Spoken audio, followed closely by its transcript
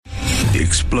The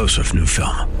explosive new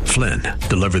film, Flynn,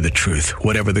 deliver the truth,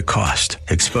 whatever the cost,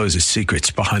 exposes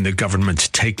secrets behind the government's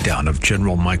takedown of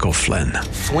General Michael Flynn.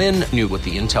 Flynn knew what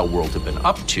the intel world had been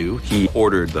up to. He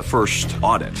ordered the first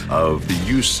audit of the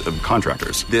use of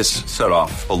contractors. This set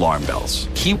off alarm bells.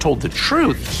 He told the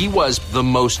truth. He was the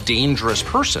most dangerous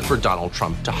person for Donald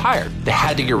Trump to hire. They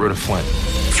had to get rid of Flynn.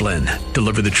 Flynn,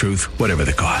 deliver the truth, whatever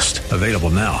the cost. Available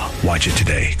now. Watch it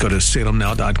today. Go to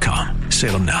salemnow.com.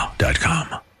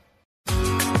 salemnow.com.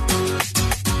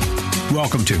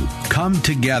 Welcome to Come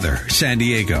Together San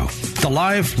Diego, the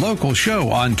live local show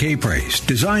on K-Praise,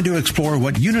 designed to explore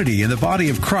what unity in the body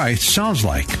of Christ sounds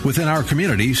like within our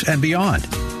communities and beyond.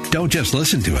 Don't just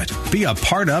listen to it, be a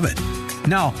part of it.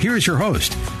 Now, here's your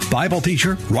host, Bible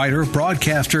teacher, writer,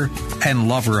 broadcaster, and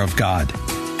lover of God,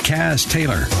 Kaz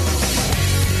Taylor.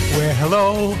 Well,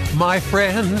 hello, my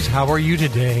friends. How are you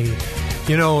today?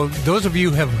 You know, those of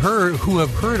you who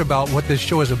have heard about what this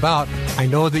show is about, I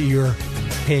know that you're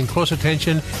paying close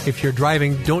attention. If you're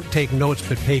driving, don't take notes,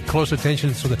 but pay close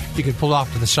attention so that you can pull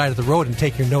off to the side of the road and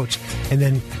take your notes and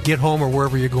then get home or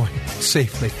wherever you're going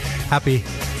safely. Happy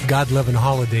God-loving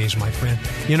holidays, my friend.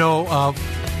 You know,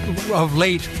 of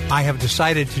late, I have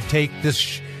decided to take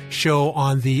this show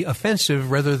on the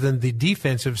offensive rather than the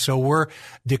defensive. So we're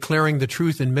declaring the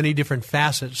truth in many different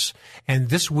facets. And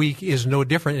this week is no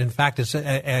different. In fact, it's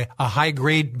a high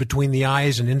grade between the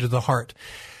eyes and into the heart.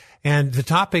 And the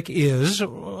topic is,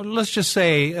 let's just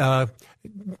say,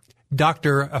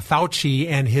 Dr. Fauci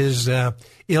and his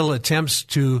ill attempts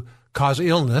to cause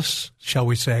illness, shall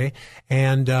we say,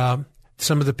 and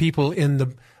some of the people in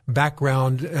the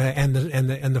background and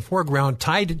the foreground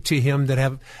tied to him that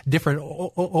have different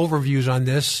overviews on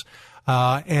this.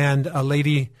 And a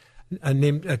lady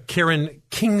named Karen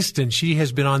Kingston, she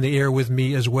has been on the air with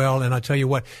me as well. And I'll tell you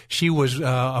what, she was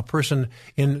a person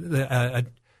in the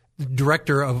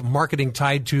director of marketing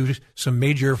tied to some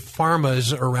major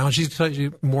pharmas around. She's tell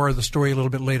you more of the story a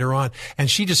little bit later on. And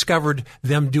she discovered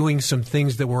them doing some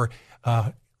things that were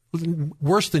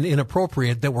worse than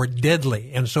inappropriate, that were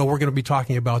deadly. And so we're going to be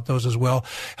talking about those as well.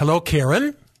 Hello,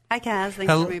 Karen. Hi, Kaz.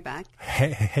 Thanks for having me back.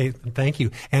 Hey, thank you.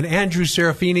 And Andrew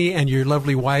Serafini and your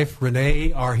lovely wife,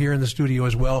 Renee, are here in the studio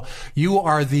as well. You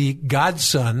are the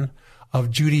godson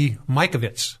of Judy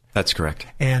Mikovits. That's correct.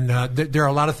 And there are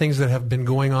a lot of things that have been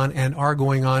going on and are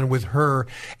going on with her.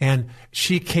 And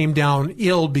she came down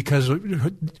ill because of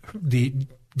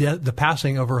the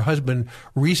passing of her husband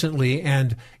recently,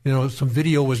 and you know some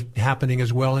video was happening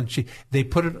as well. And they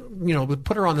put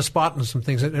her on the spot and some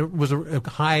things. It was a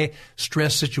high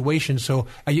stress situation. So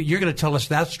you're going to tell us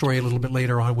that story a little bit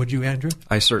later on, would you, Andrew?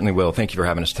 I certainly will. Thank you for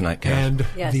having us tonight, Kaz. And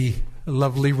yes. The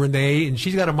lovely Renee, and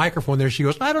she's got a microphone there. She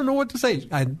goes, I don't know what to say.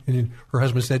 And her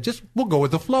husband said, we'll go with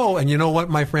the flow. And you know what,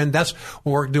 my friend, that's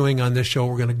what we're doing on this show.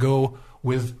 We're going to go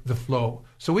with the flow.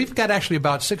 So we've got actually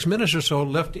about 6 minutes or so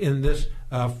left in this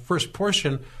first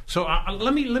portion. So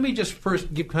let me just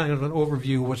first give kind of an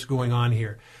overview of what's going on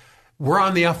here. We're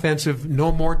on the offensive,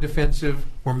 no more defensive.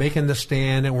 We're making the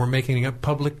stand, and we're making it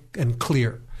public and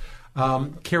clear.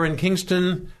 Karen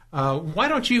Kingston,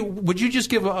 would you just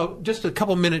give just a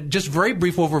couple minute, just very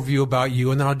brief overview about you,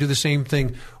 and then I'll do the same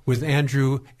thing with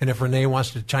Andrew, and if Renee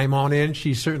wants to chime on in,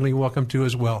 she's certainly welcome to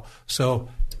as well. So,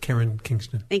 Karen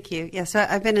Kingston. Thank you. Yeah, so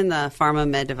I've been in the pharma,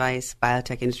 med device,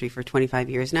 biotech industry for 25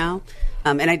 years now,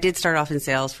 and I did start off in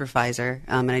sales for Pfizer,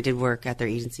 and I did work at their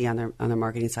agency on their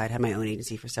marketing side. Had my own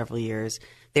agency for several years.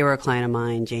 They were a client of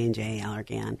mine, J&J,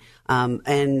 Allergan.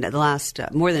 And the last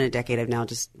more than a decade, I've now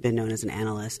just been known as an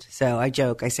analyst. So I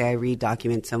joke, I say I read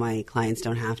documents so my clients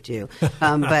don't have to.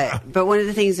 But one of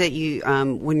the things that you,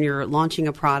 when you're launching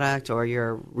a product or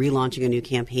you're relaunching a new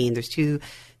campaign, there's two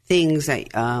things that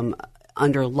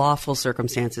under lawful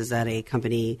circumstances that a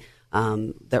company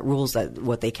that rules that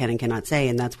what they can and cannot say,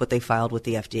 and that's what they filed with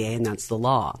the FDA, and that's the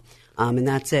law. And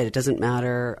that's it. It doesn't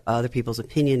matter other people's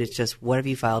opinion. It's just what have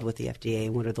you filed with the FDA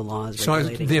and what are the laws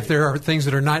regulating So if there are things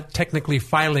that are not technically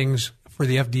filings for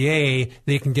the FDA,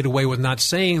 they can get away with not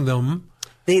saying them.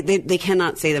 They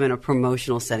cannot say them in a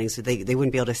promotional setting, so they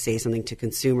wouldn't be able to say something to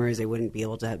consumers. They wouldn't be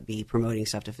able to be promoting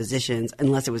stuff to physicians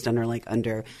unless it was done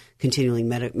under continuing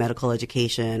medical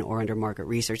education or under market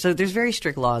research. So there's very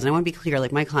strict laws, and I want to be clear.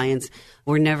 Like my clients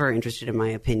were never interested in my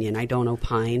opinion. I don't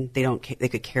opine. They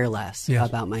could care less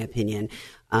about my opinion.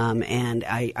 And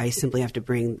I simply have to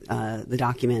bring the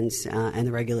documents and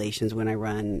the regulations when I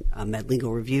run med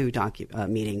legal review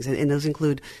meetings. And those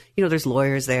include, there's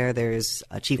lawyers there, there's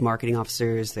chief marketing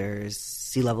officers, there's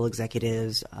C-level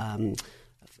executives,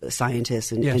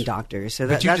 scientists and, Yes. and doctors. So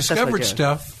But you discovered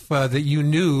stuff that you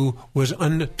knew was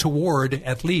untoward,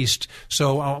 at least.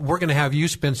 So we're going to have you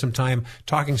spend some time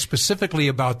talking specifically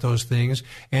about those things.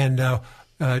 And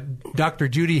Dr.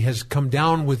 Judy has come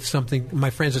down with something. My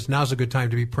friends, now's a good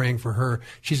time to be praying for her.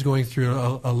 She's going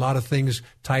through a lot of things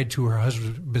tied to her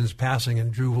husband's passing,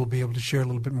 and Drew will be able to share a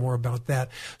little bit more about that.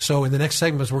 So in the next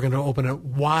segments, we're going to open it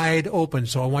wide open.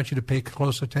 So I want you to pay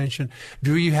close attention.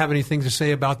 Drew, you have anything to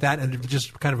say about that? And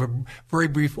just kind of a very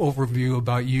brief overview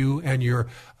about you and your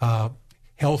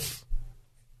health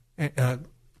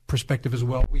perspective as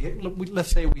well.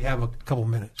 Let's say we have a couple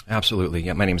minutes. Absolutely.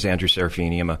 Yeah, my name is Andrew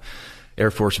Serafini. I'm a Air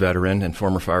Force veteran and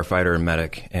former firefighter and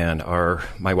medic, and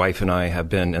my wife and I have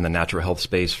been in the natural health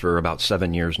space for about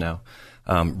 7 years now,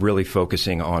 really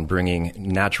focusing on bringing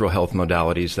natural health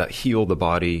modalities that heal the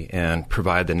body and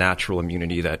provide the natural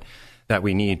immunity that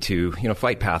we need to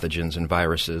fight pathogens and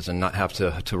viruses and not have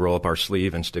to roll up our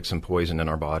sleeve and stick some poison in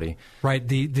our body. Right.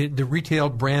 The retail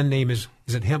brand name is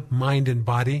it Hemp Mind and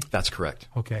Body? That's correct.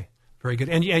 Okay. Very good.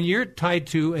 And you're tied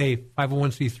to a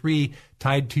 501c3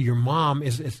 tied to your mom.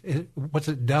 What's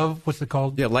it, Dove? What's it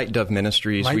called? Yeah, Light Dove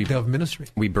Ministries. Dove Ministry.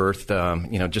 We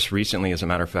birthed, just recently, as a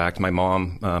matter of fact, my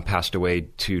mom passed away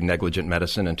to negligent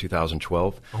medicine in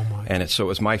 2012. Oh, my. And so it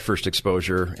was my first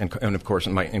exposure, and of course,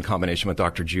 in combination with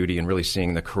Dr. Judy, and really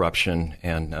seeing the corruption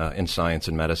and in science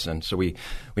and medicine. So we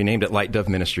named it Light Dove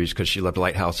Ministries because she loved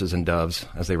lighthouses and doves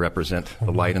as they represent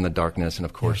the light and the darkness, and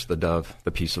of course, the dove,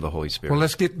 the peace of the Holy Spirit. Well,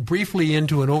 let's get briefly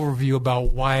into an overview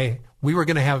about why we were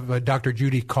going to have Dr.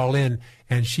 Judy call in,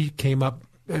 and she came up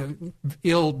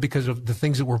ill because of the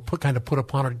things that were put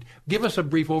upon her. Give us a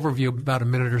brief overview, about a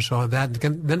minute or so of that,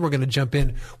 and then we're going to jump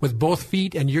in with both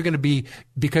feet, and you're going to be,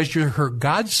 because you're her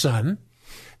godson,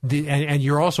 and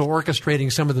you're also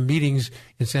orchestrating some of the meetings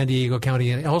in San Diego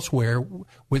County and elsewhere,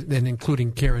 and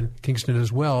including Karen Kingston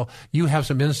as well. You have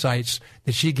some insights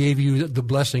that she gave you the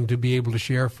blessing to be able to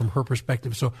share from her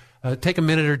perspective. So take a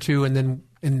minute or two, and then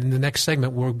in the next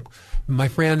segment, my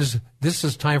friends, this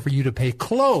is time for you to pay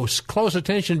close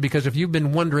attention, because if you've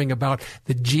been wondering about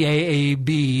the JAB,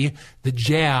 the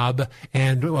jab,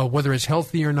 and whether it's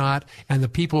healthy or not, and the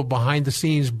people behind the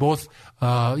scenes, both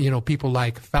people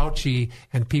like Fauci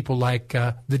and people like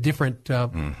the different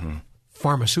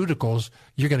pharmaceuticals,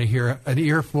 you're going to hear an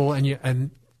earful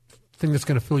and thing that's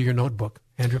going to fill your notebook.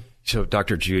 Andrew? So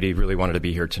Dr. Judy really wanted to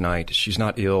be here tonight. She's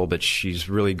not ill, but she's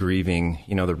really grieving,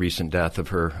 the recent death of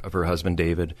her husband,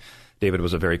 David. David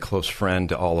was a very close friend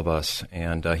to all of us,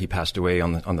 and he passed away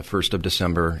on the 1st of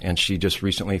December, and she just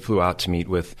recently flew out to meet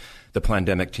with the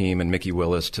Plandemic team and Mickey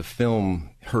Willis to film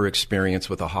her experience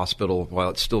with the hospital while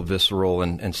it's still visceral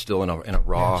and still in a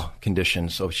raw condition.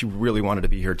 So she really wanted to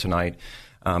be here tonight,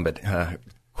 but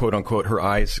quote unquote, her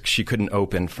eyes, she couldn't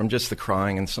open from just the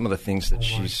crying and some of the things that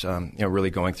she's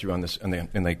really going through on this in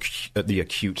the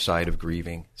acute side of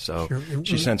grieving. So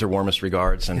she sends her warmest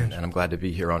regards, and I'm glad to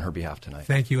be here on her behalf tonight.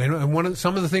 Thank you. And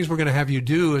some of the things we're going to have you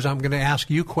do is I'm going to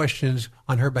ask you questions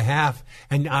on her behalf,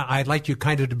 and I'd like you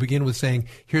kind of to begin with saying,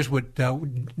 here's what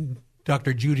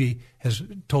Dr. Judy has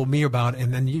told me about,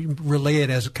 and then you relay it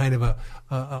as kind of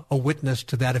a witness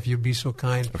to that, if you'd be so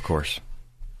kind. Of course.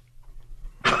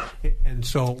 And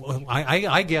so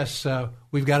I guess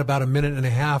we've got about a minute and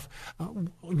a half.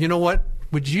 You know what?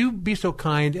 Would you be so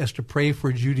kind as to pray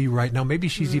for Judy right now? Maybe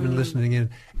she's even listening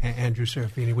in. Andrew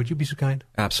Serafini, would you be so kind?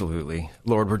 Absolutely.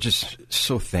 Lord, we're just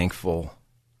so thankful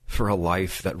for a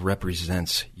life that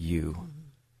represents you,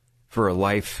 for a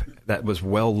life that was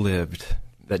well lived,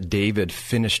 that David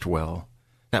finished well.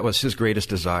 That was his greatest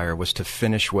desire, was to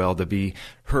finish well, to be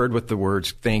heard with the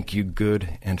words, "Thank you,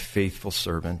 good and faithful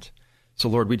servant." So,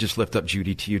 Lord, we just lift up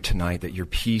Judy to you tonight, that your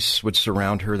peace would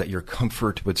surround her, that your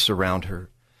comfort would surround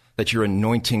her, that your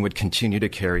anointing would continue to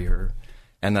carry her,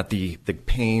 and that the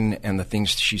pain and the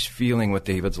things she's feeling with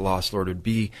David's loss, Lord, would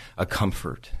be a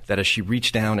comfort, that as she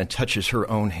reached down and touches her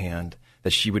own hand,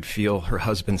 that she would feel her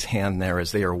husband's hand there,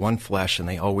 as they are one flesh and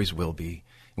they always will be.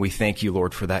 And we thank you,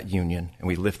 Lord, for that union, and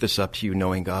we lift this up to you,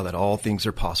 knowing, God, that all things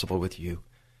are possible with you.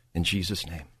 In Jesus'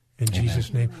 name. In Amen.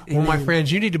 Jesus' name. Well, my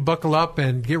friends, you need to buckle up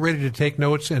and get ready to take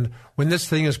notes. And when this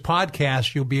thing is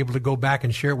podcast, you'll be able to go back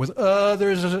and share it with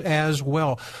others as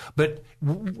well. But,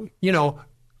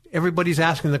 everybody's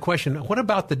asking the question, what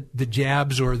about the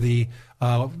jabs or the,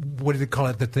 what do they call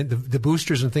it, the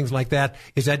boosters and things like that?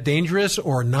 Is that dangerous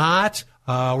or not?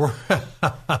 You're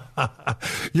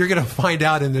going to find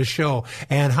out in this show.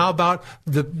 And how about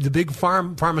the big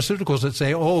pharmaceuticals that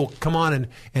say, "Oh, come on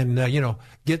and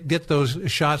get those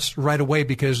shots right away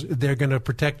because they're going to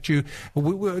protect you."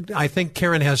 I think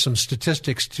Karen has some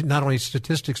statistics, not only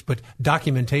statistics but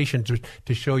documentation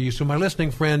to show you. So, my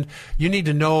listening friend, you need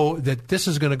to know that this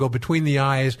is going to go between the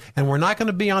eyes, and we're not going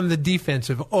to be on the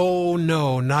defensive. Oh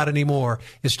no, not anymore.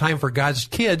 It's time for God's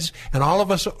kids, and all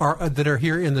of us that are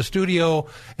here in the studio.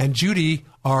 And Judy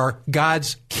are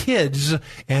God's kids,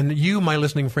 and you, my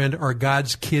listening friend, are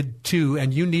God's kid too,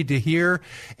 and you need to hear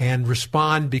and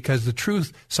respond because the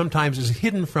truth sometimes is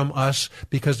hidden from us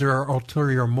because there are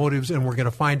ulterior motives, and we're going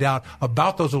to find out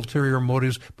about those ulterior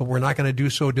motives, but we're not going to do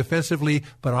so defensively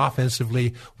but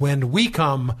offensively when we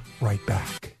come right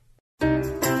back.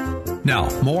 Now,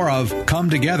 more of Come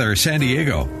Together San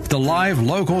Diego, the live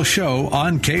local show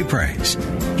on K-Praise.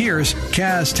 Here's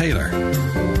Kaz Taylor.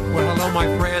 Well, hello,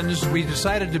 my friends. We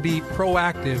decided to be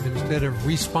proactive instead of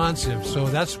responsive, so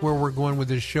that's where we're going with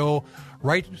this show,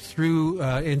 right through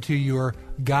into your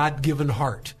God-given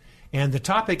heart. And the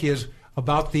topic is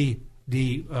about the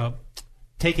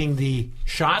taking the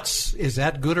shots. Is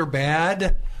that good or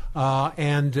bad?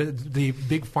 And the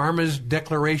big pharma's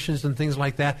declarations and things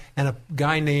like that, and a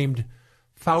guy named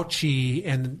Fauci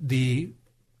and the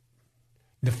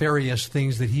nefarious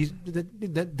things that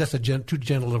that's too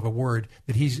gentle of a word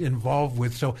that he's involved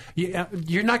with. So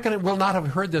will not have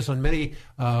heard this on many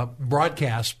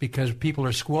broadcasts because people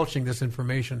are squelching this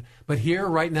information. But here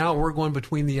right now we're going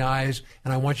between the eyes,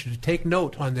 and I want you to take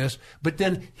note on this. But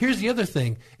then here's the other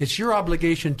thing: it's your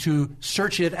obligation to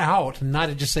search it out and not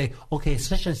to just say, "Okay,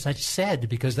 such and such said,"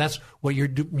 because that's what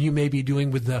you may be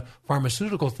doing with the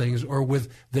pharmaceutical things or with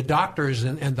the doctors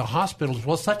and the hospitals.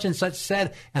 Well, such and such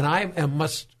said, and I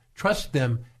must trust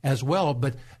them as well,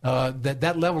 but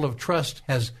that level of trust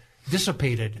has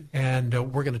dissipated, and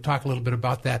we're going to talk a little bit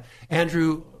about that.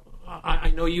 Andrew,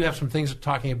 I know you have some things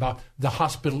talking about the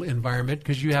hospital environment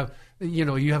because you have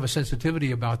a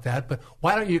sensitivity about that, but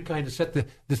why don't you kind of set the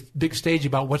big stage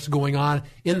about what's going on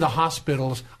in the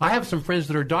hospitals? I have some friends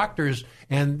that are doctors,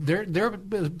 and they're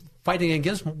fighting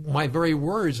against my very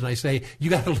words, and I say, you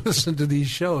got to listen to these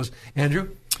shows. Andrew?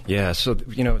 Yeah, so,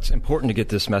 it's important to get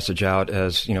this message out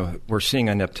as, we're seeing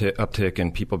an uptick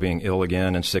in people being ill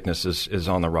again, and sickness is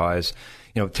on the rise.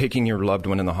 Taking your loved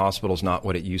one in the hospital is not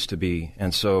what it used to be.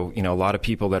 And so, a lot of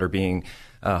people that are being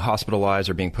hospitalized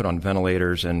are being put on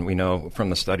ventilators, and we know from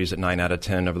the studies that 9 out of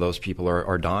 10 of those people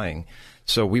are dying.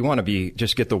 So we want to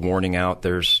just get the warning out.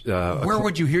 There's where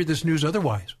would you hear this news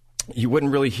otherwise? You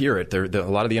wouldn't really hear it. A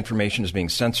lot of the information is being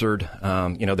censored.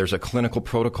 There's a clinical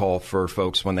protocol for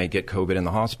folks when they get COVID in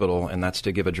the hospital, and that's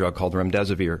to give a drug called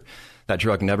remdesivir. That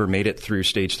drug never made it through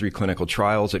stage 3 clinical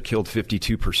trials. It killed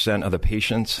 52% of the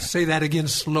patients. Say that again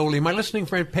slowly. My listening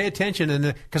friend, pay attention,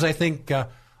 because I think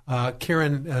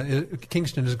Karen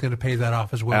Kingston is going to pay that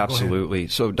off as well. Absolutely.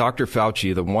 So Dr.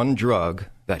 Fauci, the one drug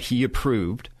that he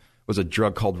approved was a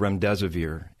drug called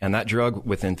remdesivir, and that drug,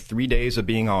 within 3 days of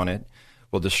being on it,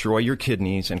 will destroy your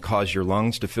kidneys and cause your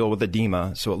lungs to fill with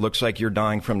edema, so it looks like you're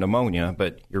dying from pneumonia,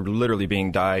 but you're literally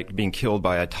being killed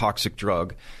by a toxic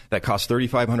drug that costs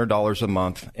 $3,500 a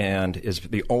month and is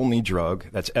the only drug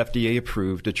that's FDA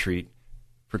approved to treat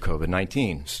for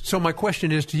COVID-19. So my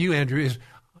question is to you, Andrew, is,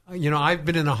 I've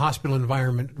been in a hospital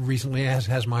environment recently, as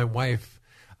has my wife,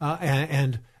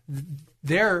 and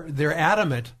they're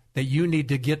adamant that you need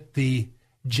to get the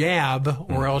jab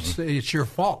or else it's your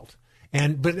fault.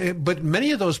 But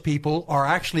many of those people are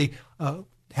actually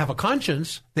have a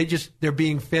conscience. They're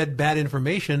being fed bad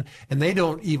information, and they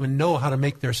don't even know how to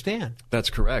make their stand. That's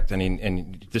correct.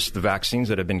 And just the vaccines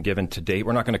that have been given to date,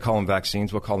 we're not going to call them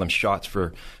vaccines. We'll call them shots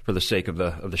for the sake of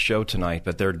the show tonight.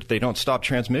 But they don't stop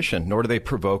transmission, nor do they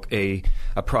provoke a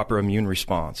proper immune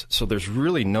response. So there's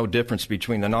really no difference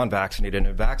between the non-vaccinated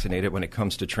and vaccinated when it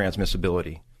comes to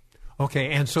transmissibility.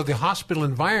 Okay, and so the hospital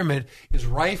environment is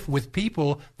rife with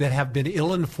people that have been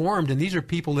ill-informed, and these are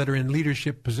people that are in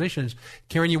leadership positions.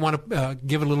 Karen, you want to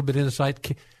give a little bit of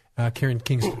insight? Karen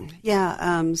Kingston.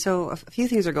 Yeah, so a few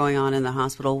things are going on in the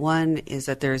hospital. One is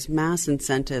that there's mass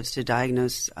incentives to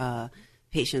diagnose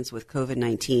patients with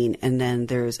COVID-19, and then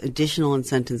there's additional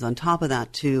incentives on top of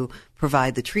that to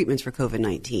provide the treatments for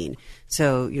COVID-19.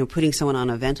 So, putting someone on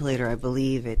a ventilator, I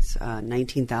believe it's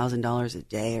 $19,000 a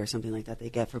day or something like that they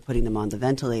get for putting them on the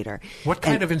ventilator. What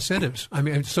kind of incentives? I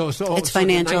mean, it's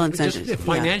financial incentives. Just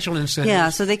financial incentives. Yeah,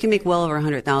 so they can make well over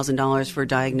 $100,000 for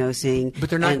diagnosing. But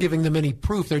they're not giving them any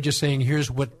proof. They're just saying, here's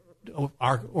what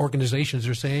our organizations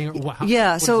are saying?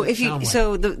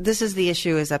 This is the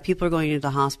issue, is that people are going into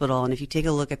the hospital, and if you take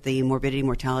a look at the morbidity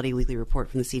mortality weekly report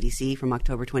from the CDC from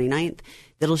October 29th,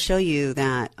 it'll show you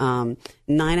that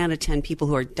 9 out of 10 people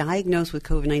who are diagnosed with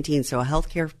COVID-19, so a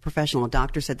healthcare professional, a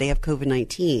doctor said they have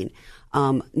COVID-19,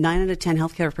 9 out of 10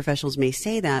 healthcare professionals may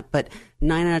say that, but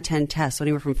 9 out of 10 tests, so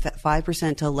anywhere from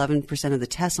 5% to 11% of the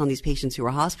tests on these patients who were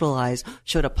hospitalized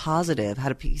showed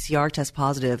had a PCR test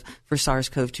positive for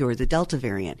SARS-CoV-2 or the Delta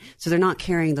variant. So they're not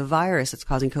carrying the virus that's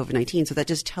causing COVID-19. So that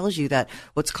just tells you that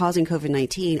what's causing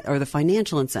COVID-19 are the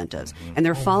financial incentives. Mm-hmm. And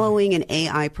they're following an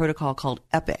AI protocol called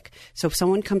EPIC. So if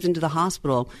someone comes into the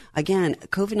hospital, again,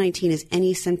 COVID-19 is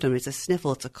any symptom. It's a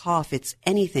sniffle, it's a cough, it's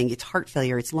anything. It's heart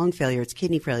failure, it's lung failure, it's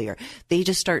kidney failure. They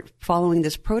just start following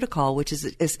this protocol, which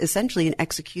is essentially an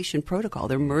execution protocol.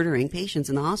 They're murdering patients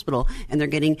in the hospital, and they're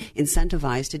getting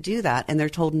incentivized to do that. And they're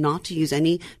told not to use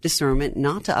any discernment,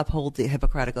 not to uphold the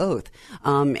Hippocratic Oath.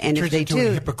 And if they do,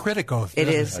 a Hippocratic Oath. It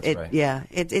is. That's right. Yeah.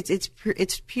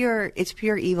 It's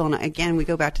pure evil. And again, we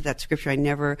go back to that scripture. I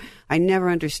never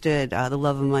understood the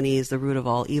love of money is the root of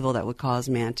all evil that would cause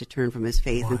man to turn from his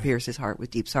faith and pierce his heart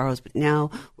with deep sorrows. But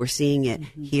now we're seeing it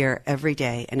here every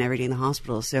day and every day in the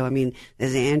hospitals. So, I mean,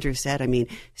 as Andrew said,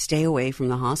 stay away from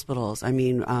the hospitals.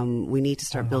 We need to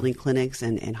start building clinics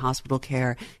and hospital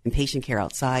care and patient care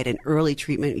outside and early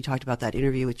treatment. We talked about that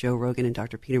interview with Joe Rogan and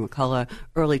Dr. Peter McCullough.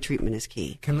 Early treatment is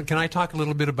key. Can I talk a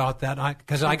little bit about that?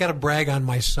 Because I got to brag on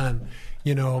my son.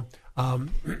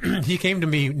 He came to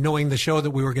me knowing the show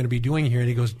that we were going to be doing here, and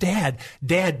he goes, Dad,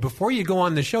 before you go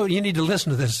on the show, you need to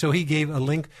listen to this. So he gave a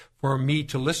link for me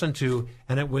to listen to,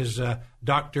 and it was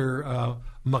Dr.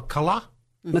 McCullough.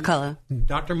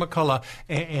 Dr. McCullough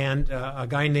and a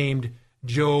guy named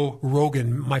Joe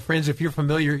Rogan. My friends, if you're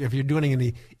familiar, if you're doing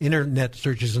any internet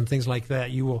searches and things like that,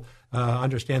 you will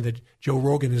understand that Joe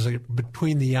Rogan is a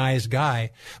between-the-eyes guy.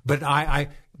 But I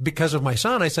because of my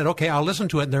son, I said, okay, I'll listen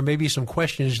to it, and there may be some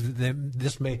questions that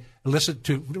this may elicit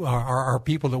to our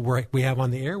people that we have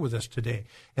on the air with us today.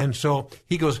 And so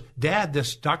he goes, Dad,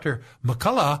 this Dr.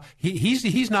 McCullough,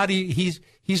 he's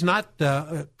not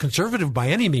conservative by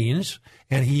any means,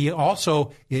 and he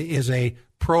also is a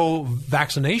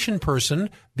pro-vaccination person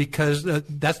because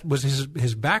that was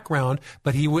his background,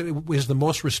 but he was the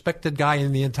most respected guy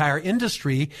in the entire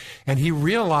industry, and he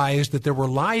realized that there were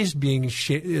lies being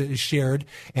shared,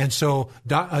 and so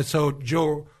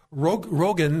Joe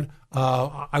Rogan,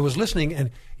 I was listening, and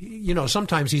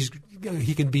sometimes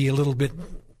he can be a little bit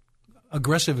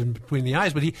aggressive in between the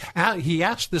eyes, but he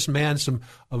asked this man some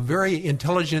very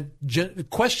intelligent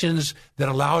questions that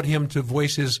allowed him to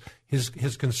voice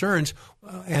his concerns.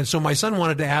 And so my son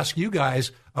wanted to ask you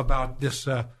guys about this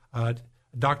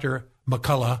Dr.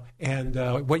 McCullough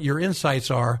and what your insights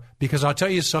are, because I'll tell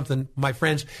you something, my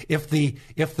friends, if the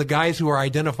guys who are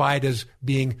identified as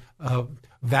being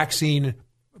vaccine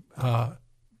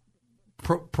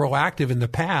proactive in the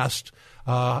past,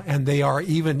 and they are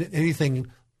even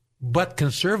anything but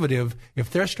conservative,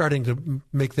 if they're starting to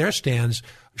make their stands,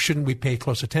 shouldn't we pay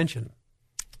close attention?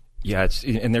 Yeah,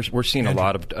 we're seeing a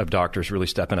lot of doctors really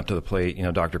stepping up to the plate.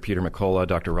 Dr. Peter McCullough,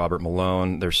 Dr. Robert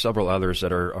Malone. There's several others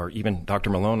that are even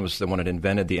Dr. Malone was the one that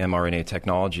invented the mRNA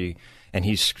technology, and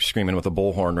he's screaming with a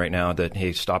bullhorn right now that,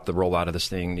 hey, stop the rollout of this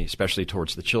thing, especially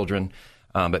towards the children.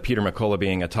 But Peter McCullough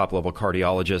being a top-level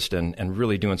cardiologist and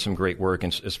really doing some great work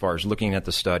as far as looking at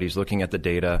the studies, looking at the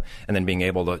data, and then being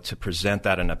able to present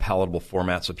that in a palatable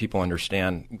format so people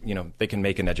understand, they can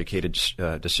make an educated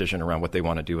decision around what they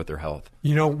want to do with their health.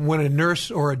 When a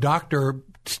nurse or a doctor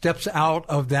steps out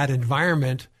of that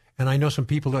environment, and I know some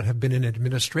people that have been in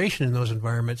administration in those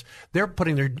environments, they're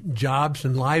putting their jobs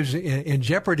and lives in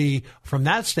jeopardy from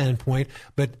that standpoint.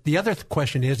 But the other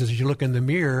question is as you look in the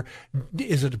mirror,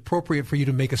 is it appropriate for you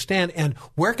to make a stand? And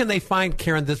where can they find,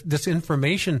 Karen, this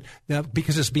information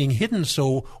because it's being hidden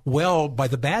so well by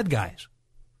the bad guys?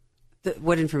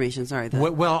 What information? Sorry.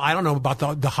 Well, I don't know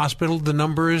about the hospital, the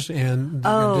numbers, and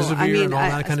remdesivir and all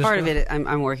that kind of stuff. Part of it,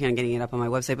 I'm working on getting it up on my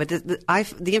website. But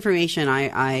the information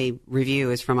I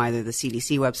review is from either the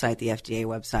CDC website, the FDA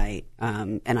website,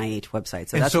 NIH website.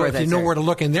 So that's if you know where to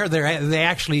look in there, they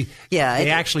actually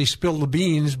spill the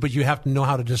beans, but you have to know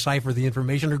how to decipher the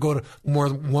information or go to more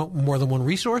than one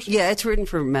resource. Yeah, it's written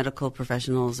for medical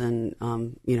professionals and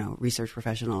research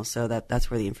professionals. So that's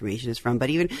where the information is from.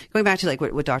 But even going back to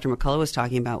what Dr. McCullough was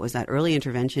talking about was that early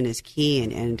intervention is key,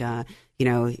 and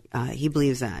he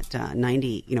believes that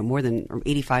 90, more than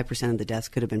 85% of the deaths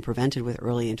could have been prevented with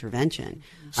early intervention.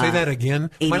 Say that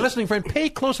again. My listening friend, pay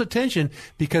close attention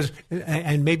because,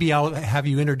 and maybe I'll have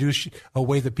you introduce a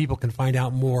way that people can find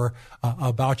out more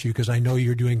about you, because I know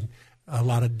you're doing a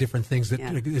lot of different things that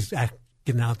is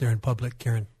getting out there in public.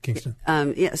 Karen Kingston.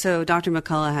 So Dr.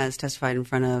 McCullough has testified in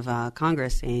front of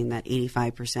Congress saying that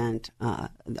 85%,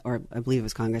 or I believe it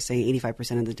was Congress, saying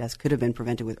 85% of the deaths could have been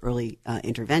prevented with early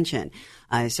intervention.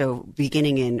 So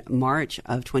beginning in March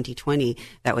of 2020,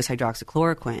 that was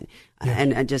hydroxychloroquine.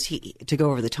 And just to go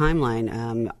over the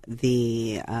timeline,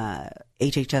 the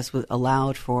HHS was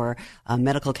allowed for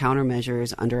medical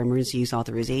countermeasures under emergency use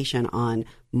authorization on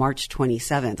March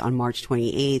 27th. On March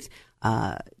 28th,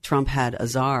 Trump had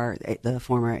Azar, the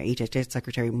former HHS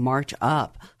secretary, march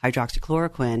up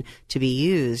hydroxychloroquine to be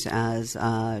used as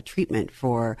treatment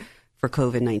for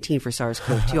COVID-19, for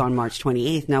SARS-CoV-2 on March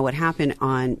 28th. Now, what happened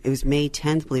it was May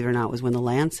 10th, believe it or not, was when The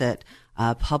Lancet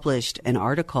published an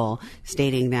article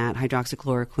stating that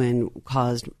hydroxychloroquine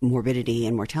caused morbidity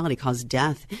and mortality, caused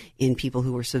death in people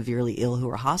who were severely ill, who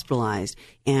were hospitalized.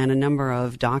 And a number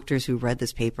of doctors who read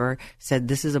this paper said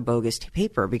this is a bogus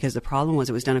paper, because the problem was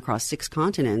it was done across 6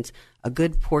 continents. A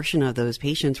good portion of those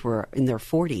patients were in their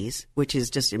 40s, which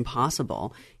is just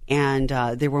impossible. And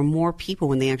there were more people,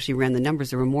 when they actually ran the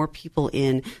numbers, there were more people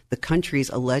in the countries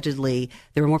allegedly,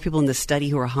 there were more people in the study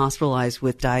who were hospitalized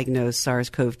with diagnosed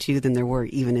SARS-CoV-2 than there were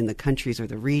even in the countries or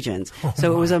the regions.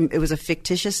 So it was a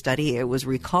fictitious study. It was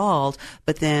recalled,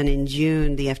 but then in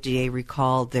June, the FDA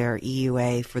recalled their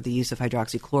EUA for the use of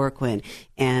hydroxychloroquine,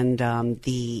 and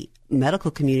the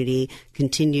medical community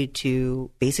continued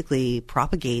to basically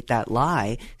propagate that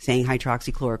lie, saying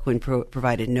hydroxychloroquine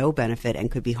provided no benefit and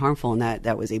could be harmful, and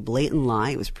that was a blatant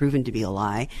lie. It was proven to be a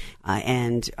lie,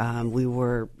 and we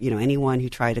were, anyone who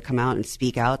tried to come out and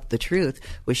speak out the truth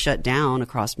was shut down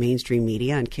across mainstream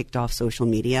media and kicked off social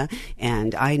media.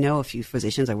 And I know a few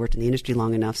physicians. I worked in the industry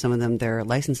long enough. Some of them, their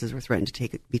licenses were threatened to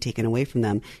be taken away from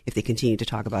them if they continued to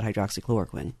talk about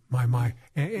hydroxychloroquine. My.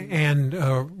 And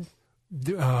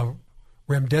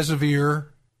remdesivir,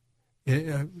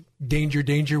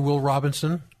 danger, Will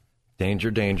Robinson.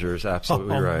 Danger is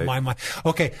absolutely right. My.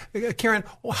 Okay, Karen,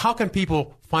 how can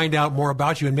people find out more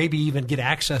about you and maybe even get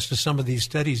access to some of these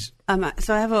studies?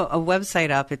 So I have a website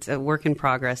up. It's a work in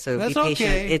progress, so that's be patient.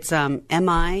 Okay. It's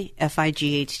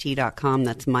mifight.com.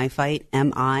 That's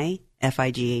myfight,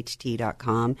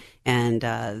 mifight.com. And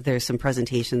there's some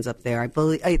presentations up there. I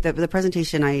believe the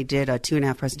presentation I did, a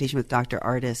 2.5 presentation with Dr.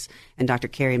 Artis and Dr.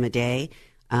 Carrie Madej.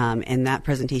 And that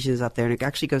presentation is up there, and it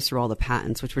actually goes through all the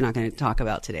patents, which we're not going to talk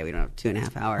about today. We don't have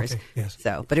 2.5 hours. Okay, yes.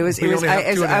 So, but as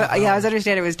I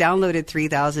understand, it was downloaded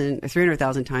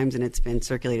 300,000 times, and it's been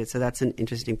circulated. So that's an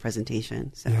interesting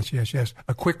presentation. So. Yes.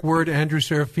 A quick word, Andrew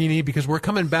Serafini, because we're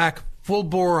coming back full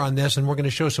bore on this, and we're going to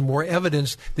show some more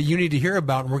evidence that you need to hear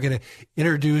about, and we're going to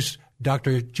introduce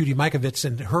Dr. Judy Mikovits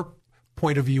and her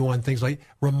point of view on things like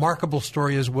remarkable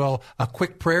story as well. A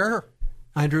quick prayer.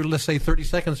 Andrew, let's say 30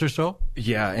 seconds or so.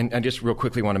 Yeah, and I just real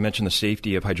quickly want to mention the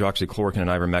safety of hydroxychloroquine and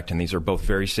ivermectin. These are both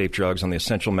very safe drugs on the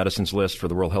essential medicines list for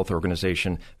the World Health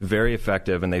Organization. Very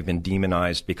effective, and they've been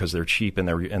demonized because they're cheap and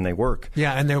they work.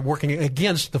 Yeah, and they're working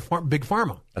against the big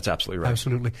pharma. That's absolutely right.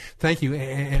 Absolutely. Thank you,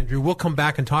 Andrew. We'll come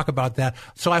back and talk about that.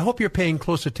 So I hope you're paying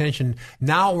close attention.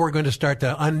 Now we're going to start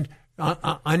to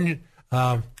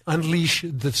unleash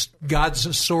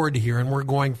God's sword here, and we're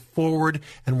going forward,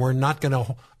 and we're not going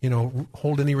to,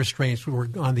 hold any restraints. We're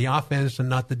on the offense and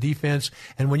not the defense.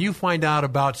 And when you find out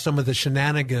about some of the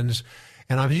shenanigans,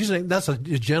 and I'm using that's a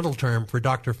gentle term for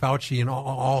Dr. Fauci and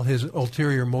all his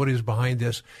ulterior motives behind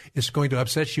this, it's going to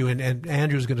upset you. And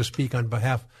Andrew's going to speak on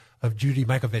behalf of Judy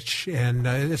Mikovits, and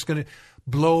it's going to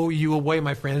blow you away,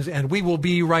 my friends. And we will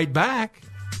be right back.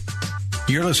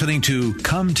 You're listening to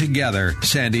Come Together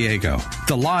San Diego,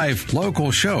 the live local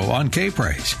show on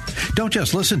K-Praise. Don't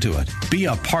just listen to it, be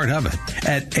a part of it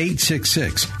at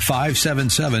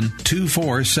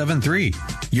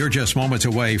 866-577-2473. You're just moments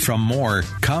away from more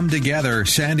Come Together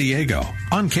San Diego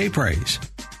on K-Praise.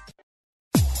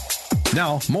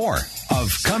 Now, more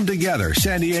of Come Together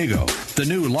San Diego, the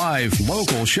new live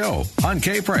local show on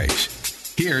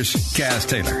K-Praise. Here's Kaz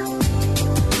Taylor.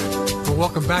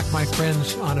 Welcome back, my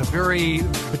friends, on a very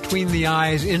between the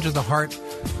eyes, into the heart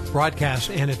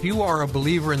broadcast. And if you are a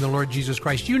believer in the Lord Jesus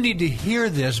Christ, you need to hear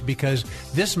this, because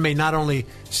this may not only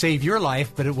save your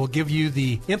life, but it will give you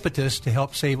the impetus to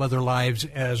help save other lives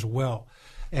as well.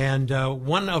 And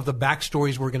one of the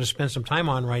backstories we're going to spend some time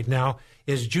on right now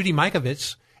is Judy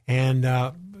Mikovits. And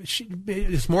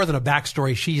it's more than a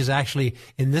backstory. She is actually,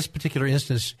 in this particular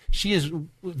instance, she is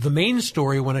the main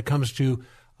story when it comes to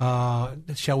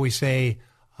shall we say,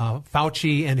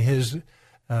 Fauci and his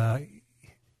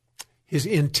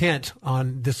intent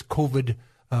on this COVID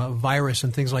virus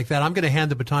and things like that. I'm going to hand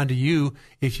the baton to you,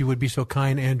 if you would be so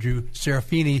kind, Andrew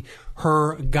Serafini,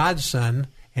 her godson,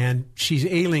 and she's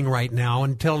ailing right now.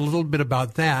 And tell a little bit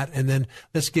about that, and then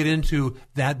let's get into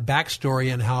that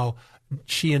backstory and how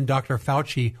she and Dr.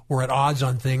 Fauci were at odds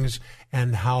on things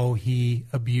and how he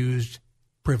abused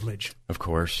privilege. Of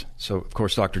course. So, of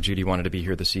course, Dr. Judy wanted to be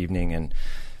here this evening, and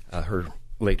her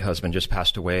late husband just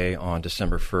passed away on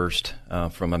December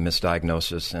 1st from a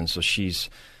misdiagnosis, and so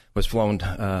was flown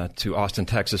to Austin,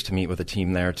 Texas to meet with a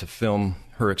team there to film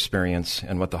her experience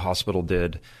and what the hospital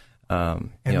did. What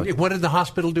did the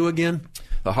hospital do again?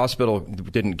 The hospital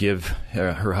didn't give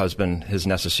her husband his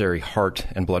necessary heart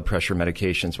and blood pressure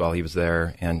medications while he was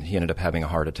there, and he ended up having a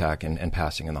heart attack and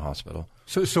passing in the hospital.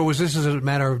 So was this a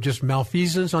matter of just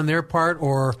malfeasance on their part,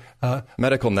 or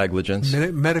medical negligence?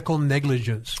 Medical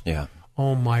negligence. Yeah.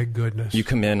 Oh my goodness! You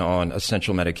come in on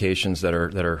essential medications that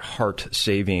are heart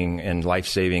saving and life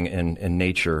saving in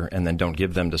nature, and then don't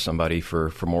give them to somebody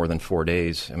for more than 4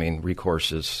 days. I mean,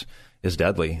 recourse is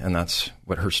deadly, and that's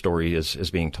what her story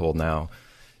is being told now.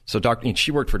 So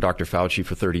she worked for Dr. Fauci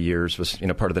for 30 years, was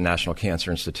part of the National Cancer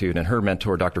Institute, and her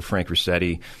mentor, Dr. Frank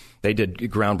Ruscetti, they did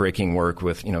groundbreaking work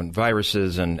with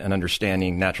viruses and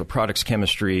understanding natural products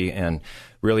chemistry, and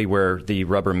really where the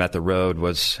rubber met the road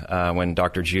was when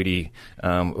Dr. Judy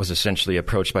was essentially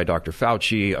approached by Dr.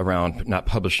 Fauci around not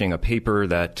publishing a paper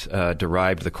that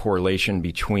derived the correlation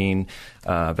between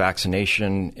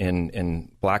vaccination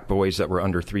in black boys that were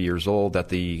under 3 years old, that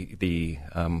the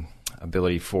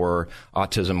ability for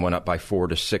autism went up by 4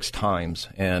 to 6 times,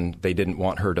 and they didn't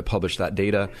want her to publish that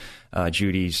data.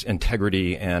 Judy's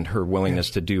integrity and her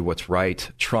willingness to do what's right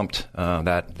trumped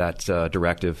that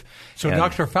directive. So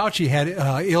Dr. Fauci had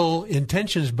ill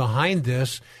intentions behind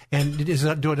this, and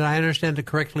did I understand it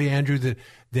correctly, Andrew,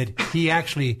 that he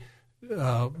actually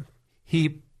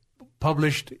he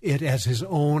published it as his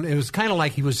own? It was kind of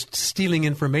like he was stealing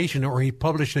information, or he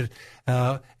published it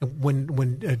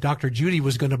when Dr. Judy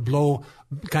was going to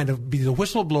be the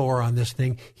whistleblower on this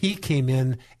thing. He came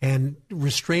in and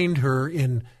restrained her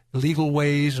in legal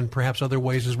ways and perhaps other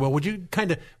ways as well. Would you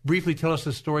kind of briefly tell us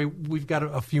the story? We've got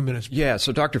a few minutes. Yeah,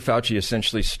 so Dr. Fauci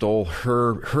essentially stole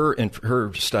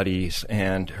her studies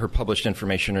and her published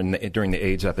information during the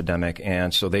AIDS epidemic,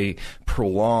 and so they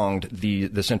prolonged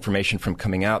this information from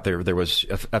coming out. There was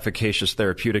efficacious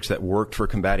therapeutics that worked for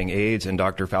combating AIDS, and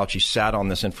Dr. Fauci sat on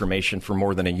this information for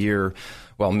more than a year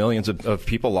while millions of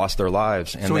people lost their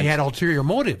lives. And so he had ulterior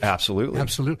motives. Absolutely.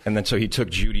 And then so he took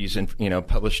Judy's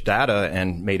published data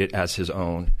and made it as his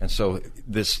own. And so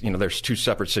this, there's two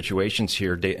separate situations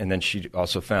here. And then she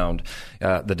also found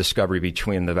the discovery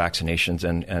between the vaccinations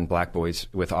and black boys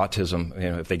with autism,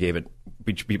 if they gave it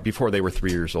before they were 3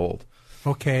 years old.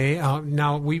 Okay.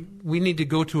 Now, we need to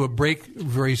go to a break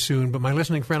very soon, but my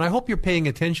listening friend, I hope you're paying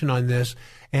attention on this.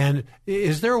 And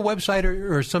is there a website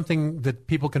or something that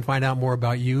people can find out more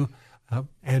about you,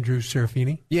 Andrew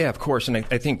Serafini? Yeah, of course. And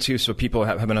I think, too, so people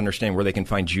have an understanding where they can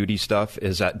find Judy stuff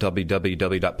is at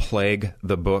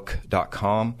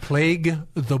www.plaguethebook.com.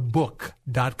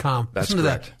 Plaguethebook.com. That's Listen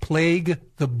correct. To that,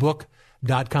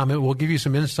 plaguethebook.com. It will give you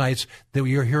some insights that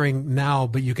you're hearing now,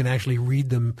 but you can actually read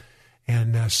them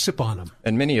and sip on them.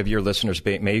 And many of your listeners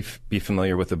may be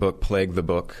familiar with the book Plague the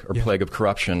Book, or Plague of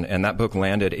Corruption, and that book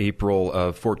landed April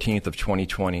 14th of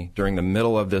 2020. During the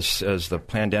middle of this, as the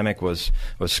pandemic was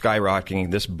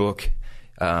skyrocketing, this book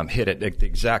hit at the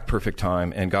exact perfect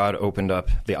time, and God opened up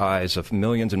the eyes of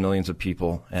millions and millions of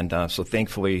people. And so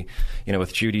thankfully,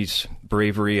 with Judy's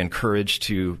bravery and courage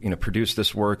to produce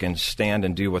this work and stand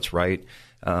and do what's right,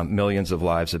 millions of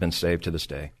lives have been saved to this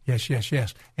day.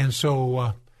 Yes. And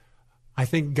so I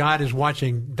think God is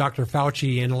watching Dr.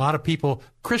 Fauci, and a lot of people,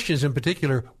 Christians in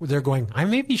particular, they're going, I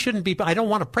maybe shouldn't be, I don't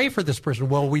want to pray for this person.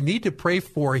 Well, we need to pray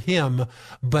for him,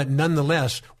 but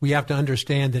nonetheless, we have to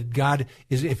understand that God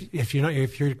is, if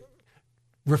you're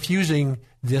refusing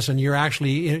this and you're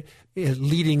actually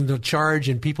leading the charge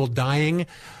and people dying,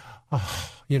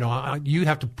 you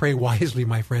have to pray wisely,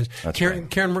 my friends. That's Karen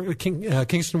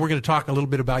Kingston, we're going to talk a little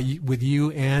bit about with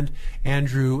you and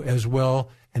Andrew as well.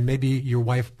 And maybe your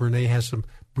wife, Renee, has some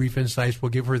brief insights. We'll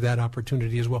give her that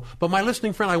opportunity as well. But my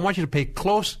listening friend, I want you to pay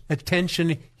close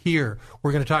attention here.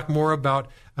 We're going to talk more about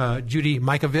Judy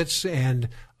Mikovits and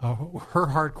her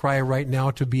heart cry right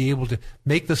now to be able to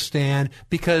make the stand,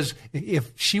 because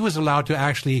if she was allowed to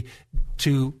actually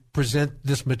to present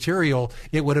this material,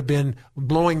 it would have been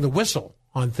blowing the whistle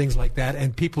on things like that,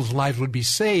 and people's lives would be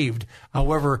saved.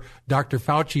 However, Dr.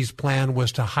 Fauci's plan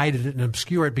was to hide it and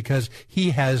obscure it because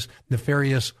he has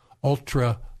nefarious,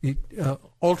 ultra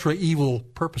evil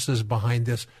purposes behind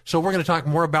this. So we're going to talk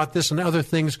more about this and other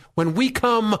things when we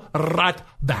come right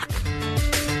back.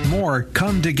 More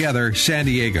Come Together San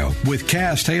Diego with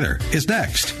Cass Taylor is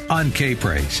next on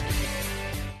K-Praise.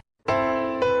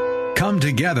 Come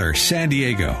Together San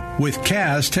Diego with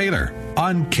Kaz Taylor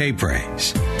on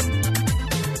K-Praise.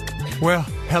 Well,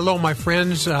 hello, my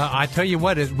friends. I tell you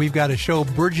what, we've got a show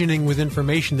burgeoning with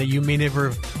information that you may never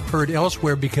have heard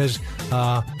elsewhere because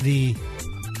the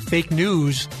fake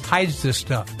news hides this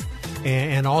stuff.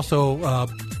 And also,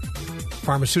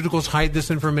 pharmaceuticals hide this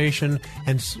information,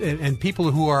 and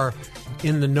people who are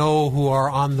in the know, who are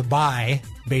on the buy,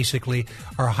 basically,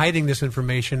 are hiding this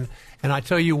information. And I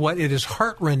tell you what, it is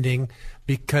heartrending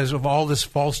because of all this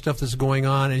false stuff that's going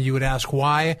on, and you would ask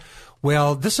why.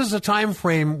 Well, this is a time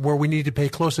frame where we need to pay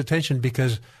close attention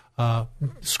because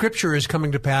Scripture is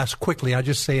coming to pass quickly. I'll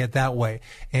just say it that way.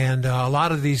 And a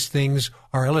lot of these things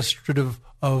are illustrative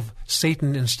of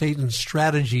Satan and Satan's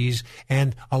strategies,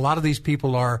 and a lot of these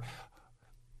people are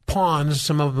pawns.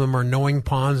 Some of them are knowing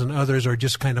pawns, and others are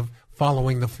just kind of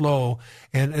following the flow.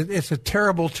 And it's a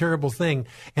terrible, terrible thing.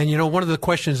 And, you know, one of the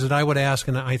questions that I would ask,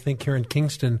 and I think Karen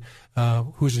Kingston,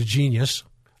 who's a genius,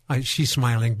 she's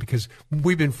smiling because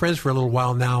we've been friends for a little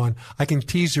while now, and I can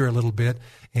tease her a little bit,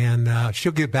 and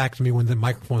she'll get back to me when the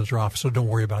microphones are off, so don't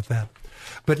worry about that.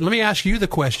 But let me ask you the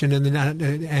question, and then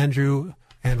Andrew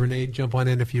and Renee, jump on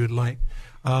in if you would like.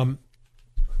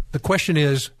 The question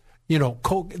is, you know,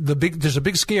 there's a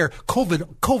big scare.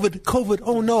 COVID,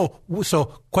 oh no.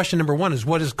 So question number one is,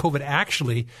 what is COVID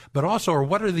actually? But also, or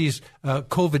what are these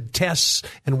COVID tests,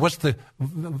 and what's the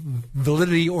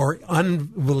validity or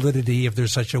unvalidity, if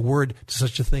there's such a word, to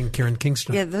such a thing, Karen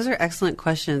Kingston? Yeah, those are excellent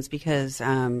questions because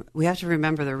we have to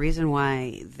remember the reason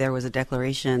why there was a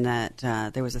declaration that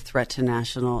there was a threat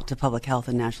to public health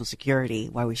and national security,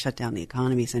 why we shut down the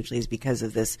economy essentially, is because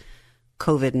of this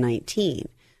COVID-19.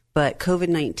 But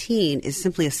COVID-19 is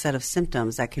simply a set of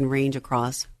symptoms that can range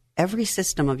across every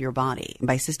system of your body. And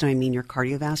by system, I mean your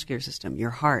cardiovascular system, your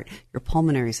heart, your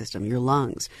pulmonary system, your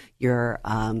lungs, your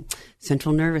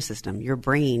central nervous system, your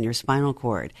brain, your spinal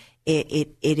cord.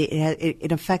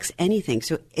 It affects anything.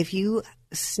 So if you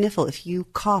sniffle, if you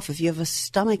cough, if you have a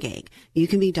stomach ache, you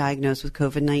can be diagnosed with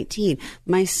COVID-19.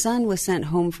 My son was sent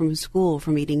home from school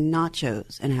from eating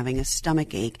nachos and having a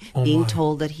stomach ache, being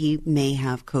told that he may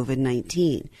have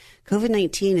COVID-19.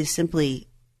 COVID-19 is simply,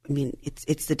 I mean,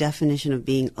 it's the definition of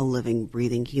being a living,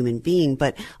 breathing human being.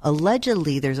 But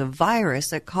allegedly, there's a virus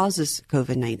that causes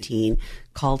COVID-19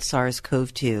 called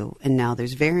SARS-CoV-2, and now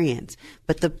there's variants.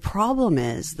 But the problem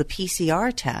is the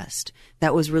PCR test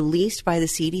that was released by the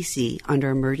CDC under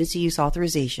emergency use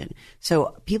authorization.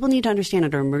 So people need to understand,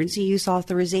 under emergency use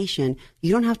authorization,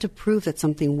 you don't have to prove that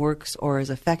something works or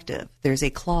is effective. There's a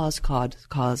clause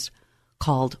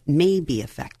called may be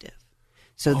effective.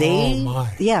 So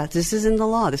this is in the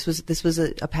law. This was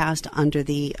a passed under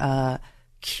the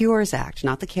Cures Act,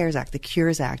 not the CARES Act, the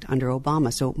Cures Act under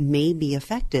Obama. So may be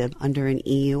effective under an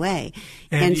EUA.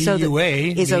 And so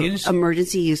EUA is an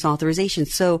emergency use authorization.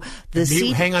 So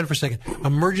hang on for a second.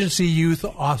 Emergency use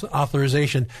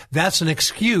authorization. That's an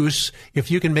excuse. If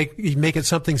you can make it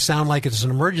something sound like it's an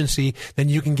emergency, then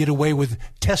you can get away with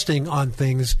testing on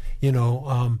things, you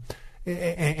know,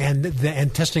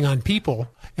 and testing on people.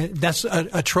 And that's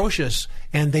atrocious.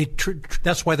 And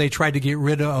that's why they tried to get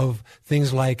rid of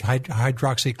things like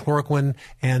hydroxychloroquine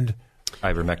and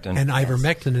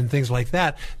ivermectin and things like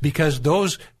that, because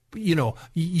those, you know,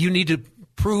 you need to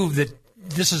prove that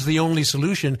this is the only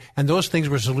solution, and those things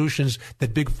were solutions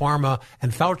that Big Pharma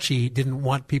and Fauci didn't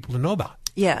want people to know about.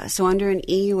 Yeah, so under an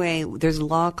EUA, there's a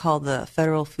law called the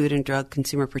Federal Food and Drug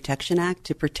Consumer Protection Act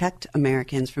to protect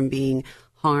Americans from being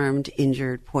harmed,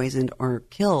 injured, poisoned, or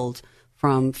killed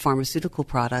from pharmaceutical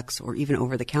products or even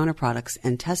over-the-counter products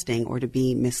and testing, or to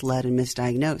be misled and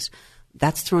misdiagnosed.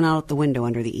 That's thrown out the window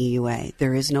under the EUA.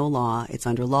 There is no law. It's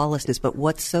under lawlessness. But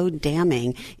what's so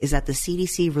damning is that the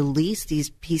CDC released these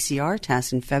PCR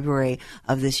tests in February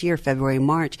of this year, February,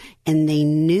 March, and they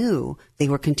knew they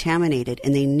were contaminated,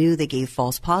 and they knew they gave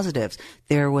false positives.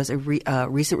 There was a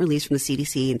recent release from the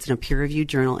CDC. It's in a peer-reviewed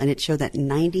journal, and it showed that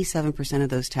 97% of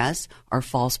those tests are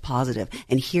false positive.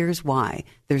 And here's why.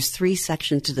 There's 3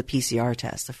 sections to the PCR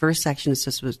test. The first section is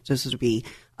supposed to be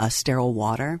sterile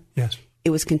water. Yes. It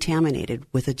was contaminated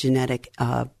with a genetic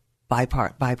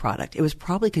byproduct. It was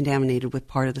probably contaminated with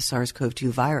part of the SARS-CoV-2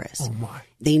 virus. Oh, my.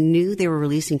 They knew they were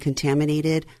releasing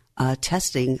contaminated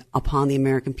testing upon the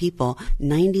American people,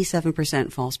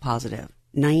 97% false positive.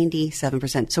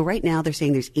 97%. So right now they're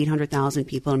saying there's 800,000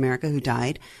 people in America who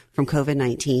died from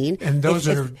COVID-19. And those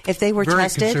if they were very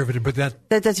tested, conservative, but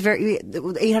that's very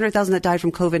 800,000 that died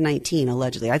from COVID-19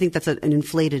 allegedly. I think that's an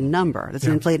inflated number. That's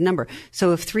an inflated number.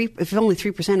 So if only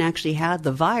 3% actually had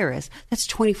the virus, that's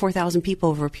 24,000 people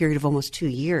over a period of almost 2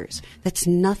 years. That's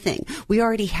nothing. We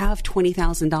already have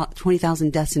 20,000 deaths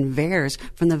in VAERS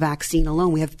from the vaccine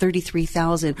alone. We have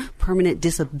 33,000 permanent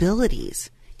disabilities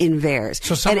in VAERS.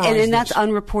 So and that's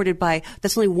unreported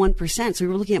that's only 1%. So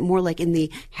we're looking at more like in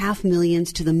the half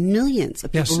millions to the millions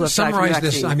of people who have died from the summarize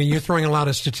vaccine. this. I mean, you're throwing a lot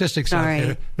of statistics out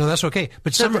there. No, that's okay.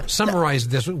 But summarize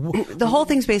this. The whole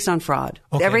thing's based on fraud.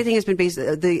 Okay. Everything has been based.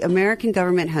 The American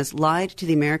government has lied to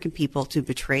the American people to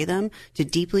betray them, to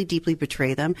deeply, deeply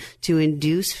betray them, to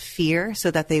induce fear so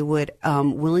that they would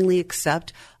willingly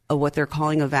accept what they're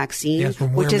calling a vaccine,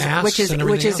 which is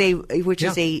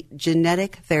a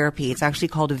genetic therapy. It's actually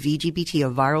called a VGBT, a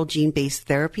viral gene-based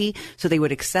therapy. So they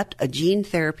would accept a gene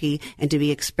therapy and to be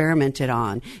experimented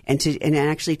on, and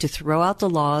actually to throw out the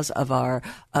laws of our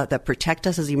that protect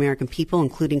us as the American people,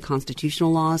 including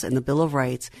constitutional laws and the Bill of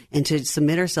Rights, and to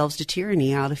submit ourselves to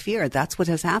tyranny out of fear. That's what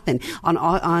has happened.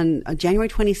 On January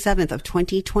 27th of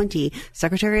 2020,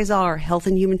 Secretary Azar, Health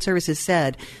and Human Services,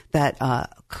 said that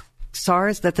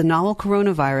that the novel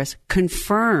coronavirus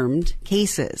confirmed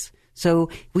cases. So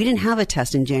we didn't have a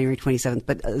test in January 27th,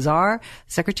 but Azar,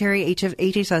 Secretary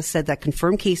HHS, said that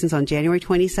confirmed cases on January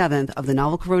 27th of the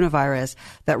novel coronavirus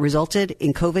that resulted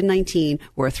in COVID-19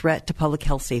 were a threat to public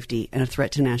health safety and a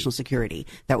threat to national security.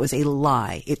 That was a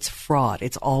lie. It's fraud.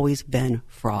 It's always been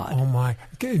fraud. Oh, my.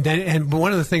 And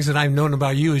one of the things that I've known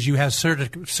about you is you have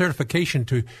certification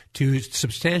to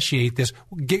substantiate this.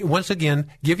 Once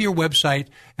again, give your website,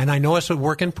 and I know it's a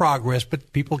work in progress,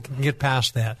 but people can get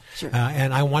past that. Sure.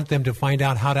 And I want them to find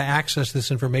out how to access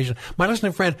this information. My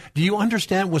listening friend, do you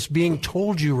understand what's being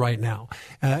told you right now?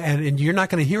 And you're not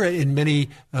going to hear it in many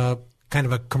kind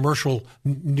of a commercial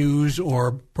news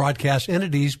or broadcast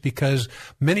entities, because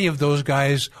many of those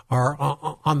guys are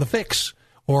on the fix.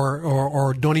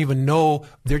 Or don't even know.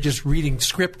 They're just reading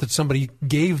script that somebody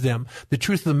gave them. The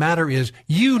truth of the matter is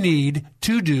you need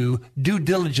to do due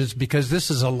diligence, because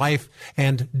this is a life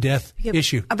and death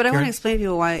issue. But I want to explain to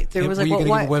you why there was why. Give the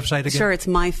website again? Sure, it's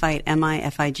MyFight,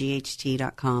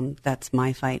 MIFIGHT.com. That's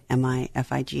MyFight,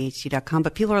 MIFIGHT.com.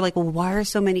 But people are like, well, why are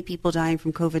so many people dying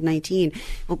from COVID-19?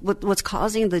 What's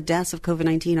causing the deaths of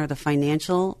COVID-19 are the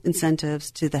financial incentives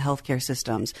to the healthcare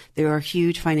systems. There are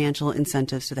huge financial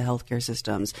incentives to the healthcare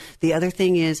systems. The other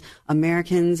thing is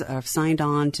Americans have signed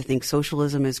on to think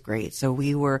socialism is great. So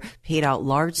we were paid out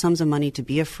large sums of money to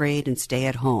be afraid and stay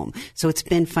at home. So it's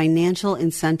been financial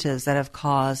incentives that have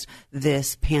caused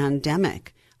this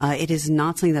pandemic. It is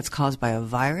not something that's caused by a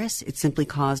virus. It's simply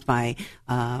caused by,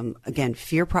 again,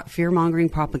 fear-mongering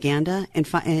propaganda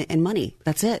and money.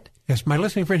 That's it. Yes, my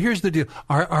listening friend, here's the deal.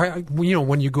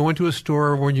 When you go into a store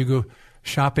or when you go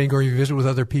shopping or you visit with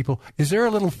other people, is there a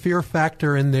little fear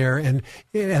factor in there? And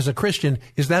as a Christian,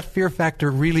 is that fear factor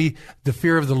really the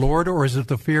fear of the Lord, or is it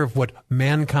the fear of what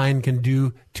mankind can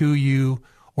do to you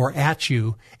or at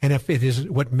you? And if it is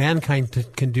what mankind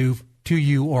can do to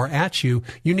you or at you,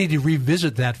 you need to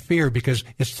revisit that fear, because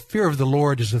it's the fear of the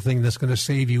Lord is the thing that's going to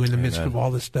save you in the midst of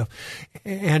all this stuff.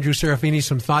 Andrew Serafini,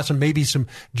 some thoughts and maybe some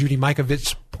Judy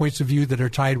Mikovits points of view that are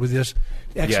tied with this.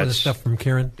 Excellent stuff from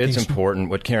Karen. It's important.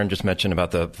 What Karen just mentioned about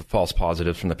the false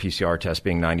positives from the PCR test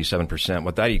being 97%,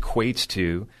 what that equates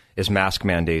to is mask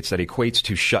mandates, that equates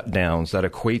to shutdowns, that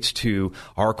equates to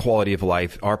our quality of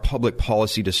life. Our public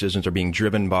policy decisions are being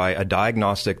driven by a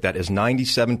diagnostic that is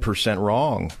 97%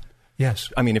 wrong.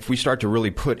 Yes. I mean, if we start to really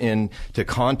put into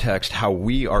context how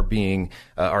we are being,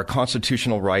 our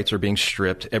constitutional rights are being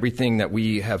stripped, everything that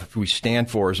we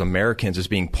stand for as Americans is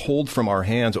being pulled from our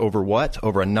hands over what?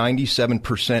 Over a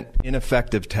 97%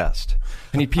 ineffective test.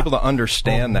 I need people to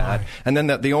understand that. And then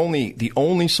that the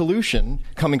only solution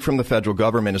coming from the federal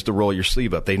government is to roll your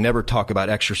sleeve up. They never talk about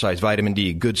exercise, vitamin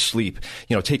D, good sleep,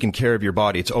 taking care of your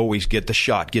body. It's always get the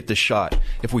shot.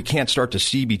 If we can't start to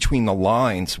see between the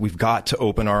lines, we've got to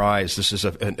open our eyes. This is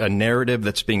a narrative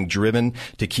that's being driven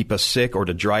to keep us sick or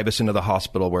to drive us into the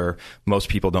hospital where most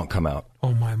people don't come out.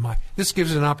 Oh, my. This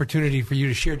gives an opportunity for you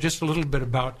to share just a little bit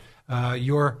about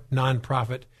your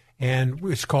nonprofit, and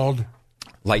it's called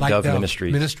Light Dove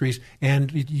Ministries. And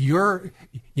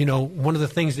one of the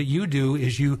things that you do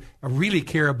is you really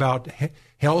care about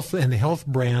health and health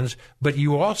brands, but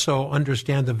you also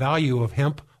understand the value of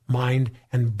hemp, Mind,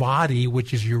 and Body,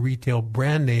 which is your retail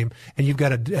brand name. And you've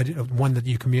got a one that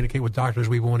you communicate with doctors.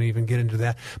 We won't even get into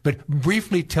that. But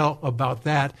briefly tell about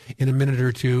that in a minute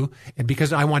or two. And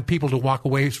because I want people to walk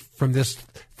away from this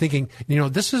thinking,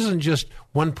 this isn't just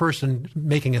one person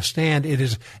making a stand. It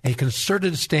is a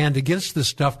concerted stand against this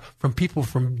stuff from people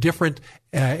from different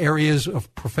areas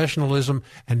of professionalism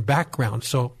and background.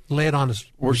 So lay it on us.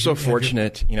 We're so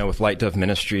fortunate, with Light Dove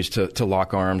Ministries to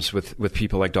lock arms with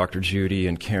people like Dr. Judy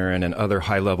and Karen and other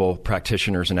high-level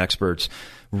practitioners and experts,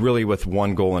 really with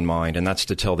one goal in mind, and that's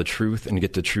to tell the truth and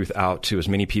get the truth out to as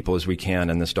many people as we can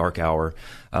in this dark hour.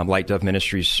 Light Dove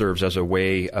Ministries serves as a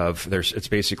way of, it's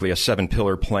basically a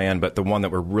 7-pillar plan, but the one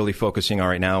that we're really focusing on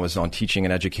right now is on teaching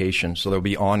and education. So there'll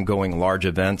be ongoing large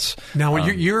events. Now,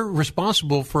 you're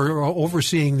responsible for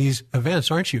overseeing these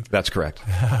events, aren't you? That's correct.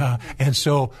 And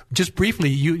so just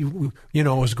briefly, it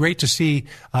was great to see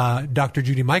Dr.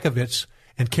 Judy Mikovits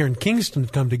and Karen Kingston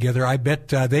come together. I bet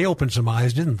they opened some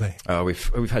eyes, didn't they?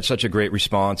 We've had such a great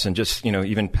response, and just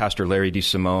even Pastor Larry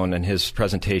DeSimone and his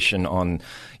presentation on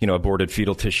aborted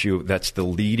fetal tissue. That's the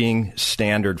leading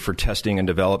standard for testing and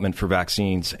development for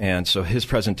vaccines, and so his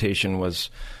presentation was.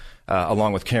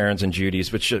 Along with Karen's and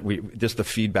Judy's, which just the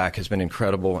feedback has been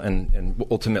incredible, and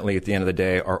ultimately at the end of the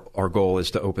day, our goal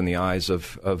is to open the eyes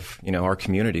of our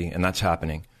community, and that's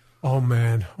happening. Oh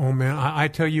man! I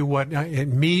tell you what,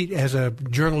 me as a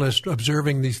journalist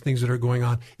observing these things that are going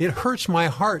on, it hurts my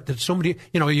heart that so many,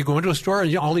 you go into a store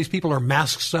and all these people are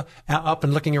masks up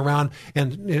and looking around,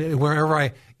 and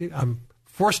wherever I'm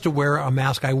forced to wear a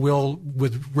mask, I will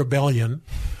with rebellion.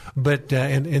 But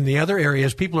in the other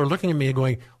areas, people are looking at me and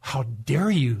going, "How dare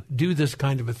you do this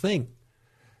kind of a thing?"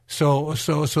 So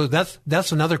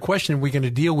that's another question we're going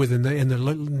to deal with in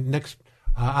the next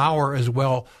hour as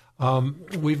well.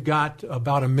 We've got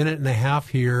about a minute and a half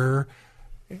here.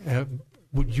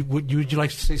 Would you like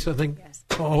to say something? Yes.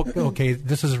 Oh, okay.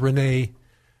 This is Renee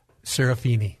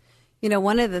Serafini.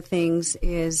 One of the things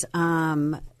is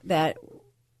that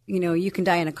you can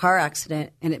die in a car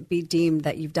accident and it be deemed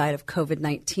that you've died of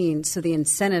COVID-19. So the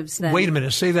incentives then... Wait a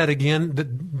minute. Say that again.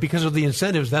 Because of the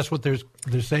incentives, that's what they're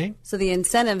saying? So the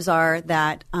incentives are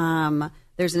that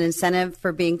there's an incentive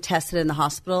for being tested in the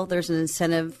hospital. There's an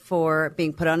incentive for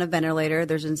being put on a ventilator.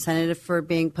 There's an incentive for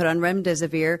being put on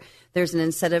remdesivir. There's an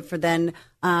incentive for then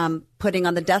putting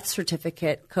on the death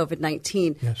certificate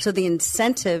COVID-19. Yes. So the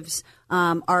incentives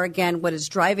are, again, what is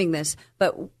driving this.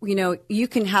 But, you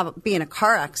can be in a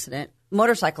car accident,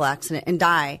 motorcycle accident, and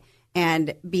die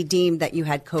and be deemed that you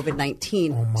had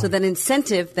COVID-19. So that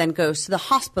incentive then goes to the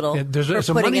hospital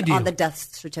for putting it on the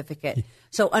death certificate.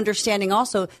 So understanding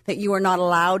also that you are not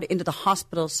allowed into the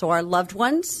hospital. So our loved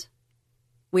ones,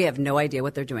 we have no idea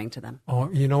what they're doing to them. Oh,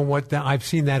 you know what? I've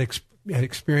seen that,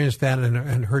 experienced that,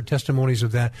 and heard testimonies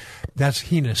of that. That's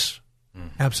heinous.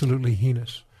 Absolutely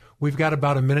heinous. We've got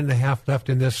about a minute and a half left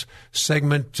in this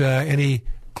segment. Any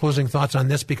closing thoughts on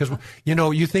this? Because,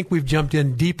 you think we've jumped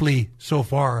in deeply so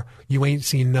far. You ain't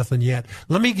seen nothing yet.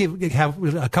 Let me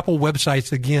have a couple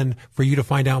websites again for you to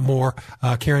find out more.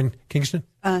 Karen Kingston?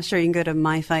 Sure. You can go to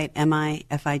myfight.com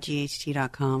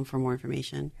for more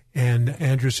information. And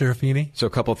Andrew Serafini? So a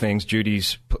couple of things.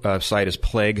 Judy's site is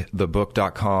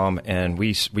plaguethebook.com, and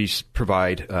we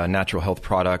provide natural health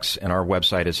products, and our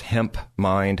website is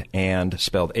hempmindand,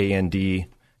 spelled A-N-D,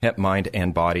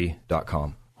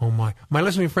 hempmindandbody.com. Oh, my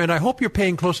listening friend, I hope you're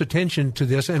paying close attention to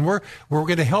this, and we're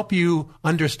going to help you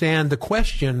understand the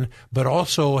question, but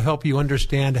also help you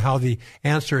understand how the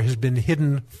answer has been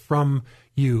hidden from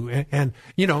you. And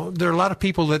there are a lot of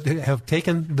people that have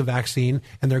taken the vaccine,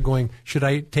 and they're going, should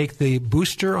I take the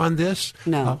booster on this?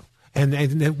 No. And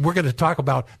we're going to talk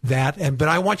about that. But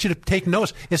I want you to take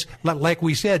notes. It's like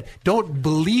we said, don't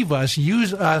believe us.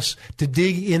 Use us to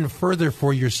dig in further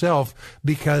for yourself,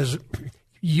 because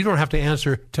you don't have to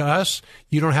answer to us.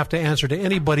 You don't have to answer to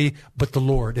anybody but the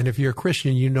Lord. And if you're a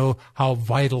Christian, you know how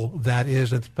vital that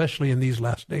is, especially in these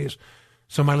last days.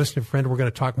 So, my listening friend, we're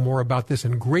going to talk more about this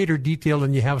in greater detail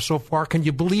than you have so far. Can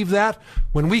you believe that?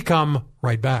 When we come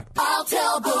right back. I'll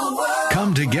tell the world.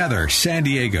 Come Together San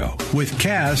Diego with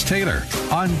Kaz Taylor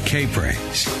on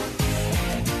K-Praise.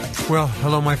 Well,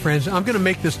 hello, my friends. I'm going to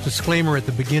make this disclaimer at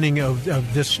the beginning of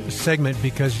this segment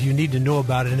because you need to know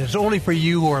about it, and it's only for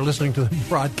you who are listening to the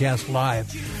broadcast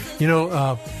live.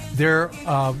 There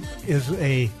is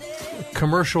a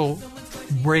commercial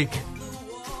break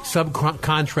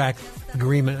subcontract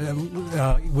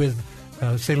agreement with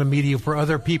Salem Media for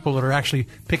other people that are actually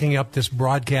picking up this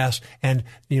broadcast and,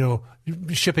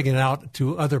 shipping it out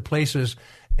to other places.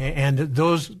 And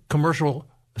those commercial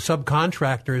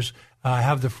subcontractors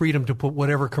have the freedom to put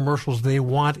whatever commercials they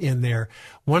want in there.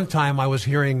 One time I was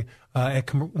hearing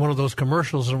one of those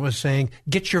commercials and it was saying,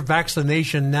 get your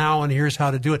vaccination now and here's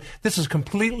how to do it. This is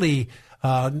completely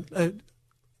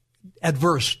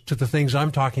adverse to the things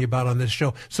I'm talking about on this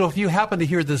show. So if you happen to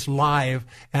hear this live,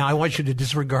 and I want you to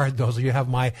disregard those, you have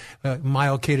my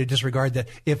okay to disregard that.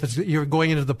 If you're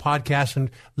going into the podcast and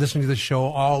listening to the show,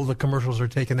 all the commercials are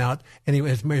taken out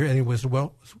anyways,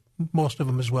 well, most of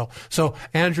them as well. So,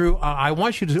 Andrew, I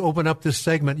want you to open up this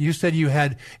segment. You said you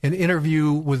had an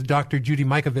interview with Dr. Judy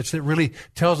Mikovits that really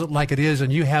tells it like it is,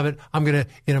 and you have it.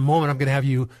 In a moment, I'm going to have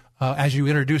you, as you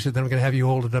introduce it, then I'm going to have you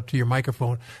hold it up to your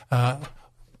microphone.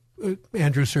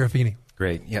 Andrew Serafini.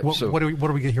 Great. Yeah. What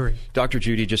are we hearing? Dr.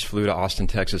 Judy just flew to Austin,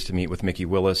 Texas to meet with Mickey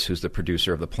Willis, who's the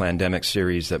producer of the Plandemic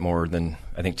series that more than,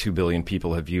 I think, 2 billion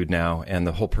people have viewed now. And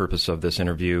the whole purpose of this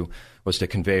interview was to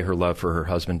convey her love for her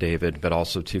husband, David, but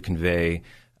also to convey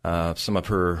some of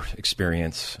her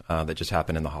experience that just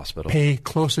happened in the hospital. Pay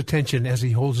close attention as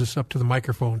he holds this up to the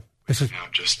microphone. Now,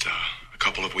 just a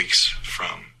couple of weeks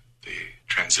from the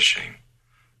transitioning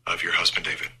of your husband,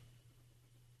 David.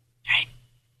 Right.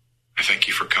 I thank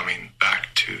you for coming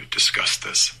back to discuss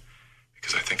this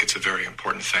because I think it's a very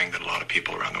important thing that a lot of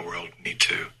people around the world need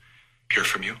to hear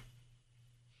from you.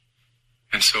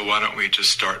 And so why don't we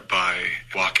just start by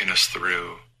walking us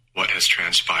through what has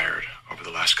transpired over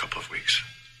the last couple of weeks.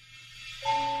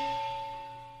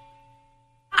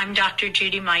 I'm Dr.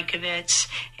 Judy Mikovits,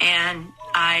 and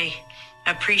I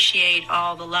appreciate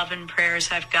all the love and prayers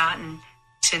I've gotten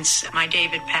since my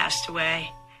David passed away.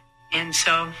 And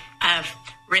so I've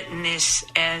written this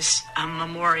as a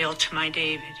memorial to my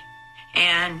David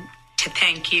and to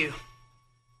thank you.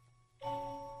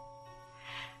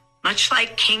 Much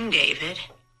like King David,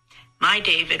 my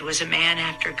David was a man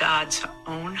after God's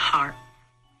own heart.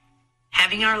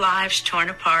 Having our lives torn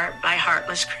apart by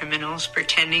heartless criminals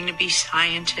pretending to be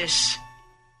scientists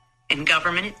in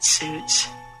government suits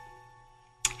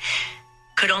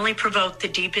could only provoke the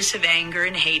deepest of anger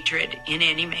and hatred in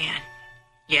any man.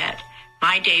 Yet,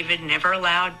 my David never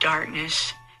allowed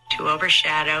darkness to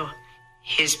overshadow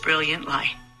his brilliant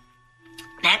light.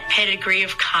 That pedigree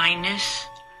of kindness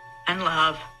and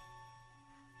love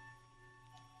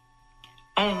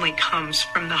only comes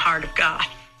from the heart of God.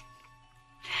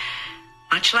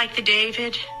 Much like the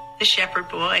David, the shepherd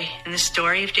boy, and the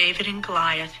story of David and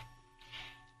Goliath,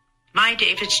 my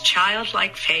David's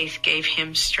childlike faith gave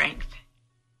him strength.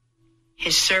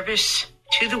 His service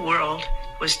to the world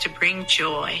was to bring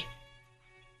joy,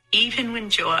 even when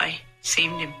joy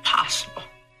seemed impossible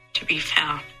to be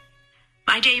found.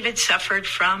 My David suffered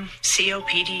from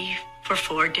COPD for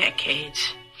 4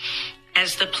 decades.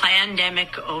 As the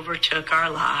pandemic overtook our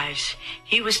lives,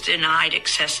 he was denied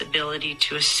accessibility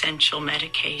to essential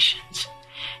medications.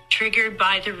 Triggered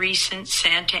by the recent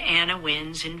Santa Ana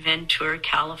winds in Ventura,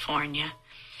 California,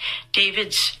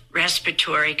 David's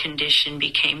respiratory condition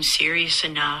became serious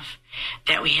enough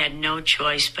that we had no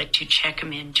choice but to check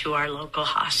him into our local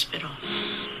hospital.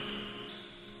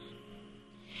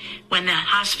 When the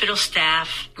hospital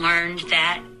staff learned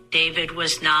that David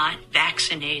was not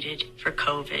vaccinated for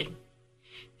COVID,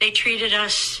 they treated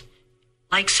us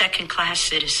like second-class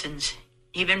citizens,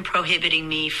 even prohibiting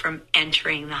me from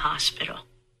entering the hospital.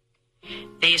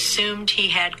 They assumed he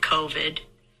had COVID,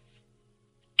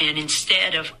 and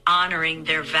instead of honoring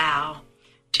their vow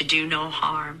to do no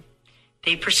harm,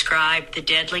 they prescribed the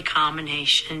deadly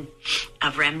combination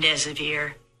of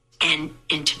remdesivir and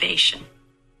intubation.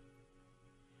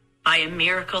 By a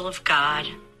miracle of God,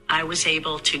 I was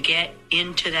able to get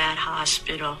into that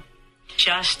hospital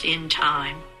just in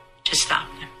time to stop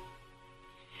them.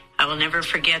 I will never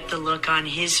forget the look on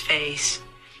his face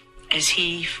as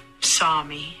he saw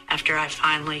me after I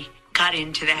finally got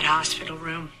into that hospital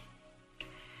room.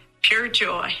 Pure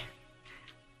joy,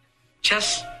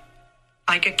 just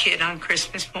like a kid on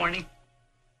Christmas morning.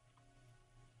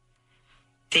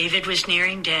 David was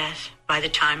nearing death by the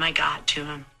time I got to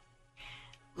him.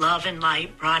 Love and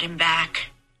light brought him back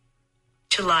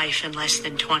to life in less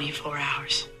than 24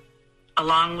 hours.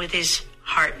 Along with his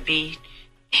heartbeat,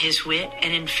 his wit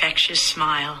and infectious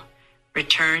smile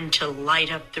returned to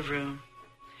light up the room.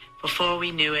 Before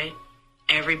we knew it,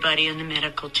 everybody on the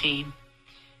medical team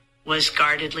was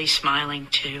guardedly smiling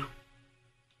too.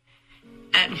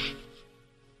 And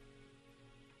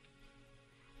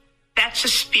that's a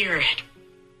spirit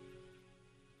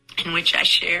in which I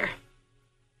share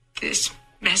this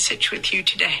message with you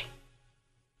today.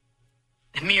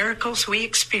 The miracles we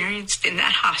experienced in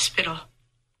that hospital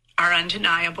are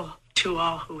undeniable to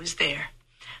all who was there.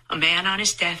 A man on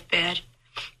his deathbed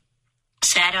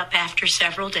sat up after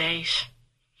several days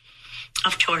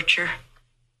of torture,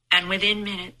 and within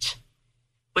minutes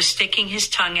was sticking his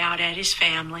tongue out at his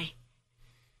family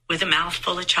with a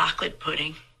mouthful of chocolate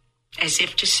pudding, as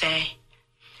if to say,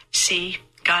 "See,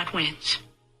 God wins.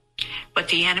 What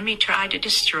the enemy tried to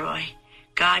destroy,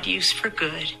 God used for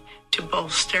good to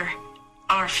bolster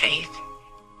our faith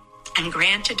and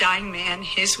grant a dying man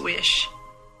his wish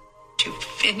to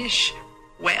finish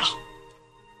well."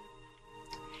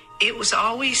 It was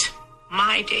always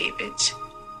my David's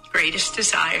greatest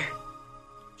desire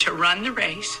to run the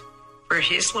race for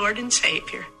his Lord and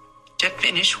Savior, to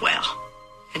finish well,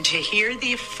 and to hear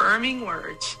the affirming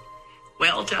words,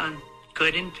 "Well done,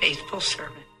 good and faithful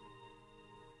servant."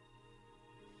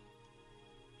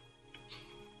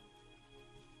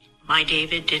 My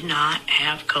David did not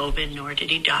have COVID, nor did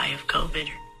he die of COVID.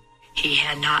 He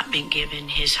had not been given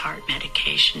his heart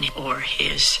medication or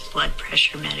his blood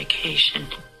pressure medication.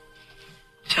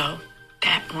 So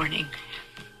that morning,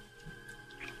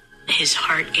 his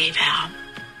heart gave out.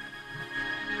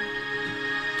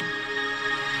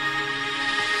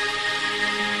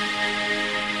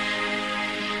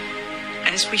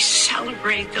 As we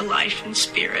celebrate the life and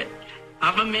spirit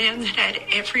of a man that had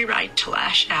every right to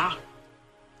lash out,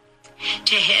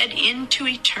 to head into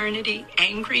eternity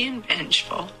angry and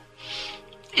vengeful,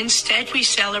 instead we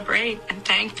celebrate and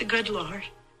thank the good Lord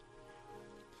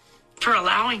for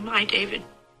allowing my David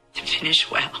to finish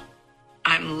well.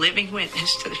 I'm living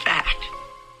witness to the fact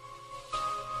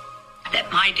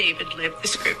that my David lived the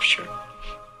scripture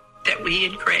that we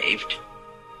engraved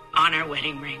on our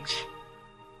wedding rings.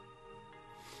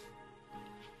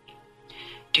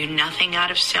 Do nothing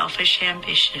out of selfish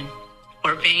ambition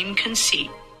or vain conceit.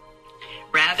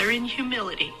 Rather, in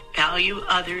humility, value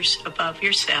others above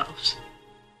yourselves,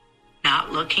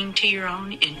 not looking to your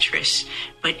own interests,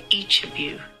 but each of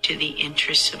you to the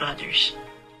interests of others.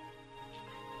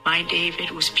 My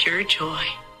David was pure joy,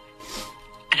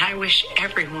 and I wish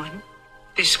everyone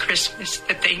this Christmas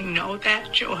that they know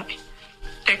that joy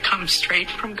that comes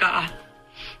straight from God,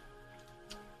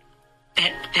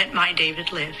 that my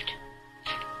David lived.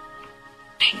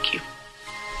 Thank you.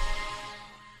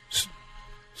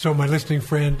 So, my listening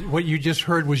friend, what you just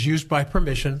heard was used by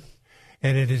permission,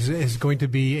 and it is going to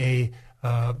be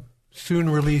a soon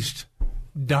released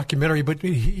documentary. But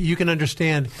you can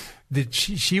understand that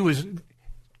she was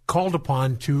called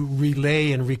upon to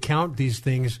relay and recount these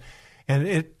things, and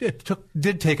it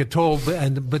did take a toll.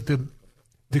 But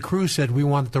the crew said we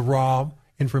want the raw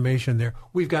information there.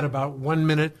 We've got about 1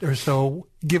 minute or so.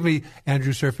 Give me,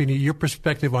 Andrew Serafini, your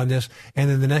perspective on this,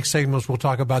 and in the next segments we'll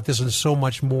talk about this and so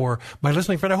much more. My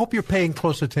listening friend, I hope you're paying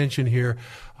close attention here.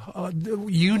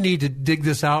 You need to dig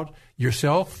this out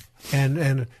yourself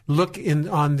and look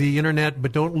on the internet,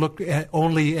 but don't look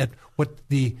only at what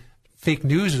the fake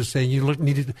news is saying. You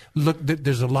need to look.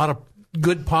 There's a lot of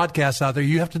good podcasts out there.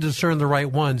 You have to discern the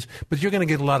right ones, but you're going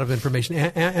to get a lot of information.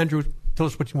 Andrew, tell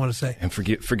us what you want to say. And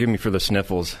forgive me for the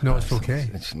sniffles. No, it's okay.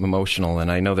 It's emotional,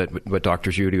 and I know that what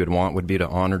Dr. Judy would want would be to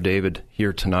honor David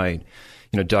here tonight.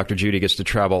 You know, Dr. Judy gets to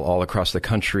travel all across the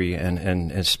country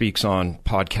and speaks on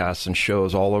podcasts and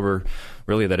shows all over,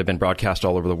 really, that have been broadcast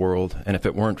all over the world. And if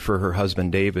it weren't for her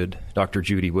husband, David, Dr.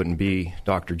 Judy wouldn't be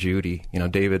Dr. Judy. You know,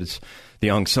 David is the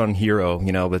unsung hero,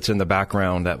 you know, that's in the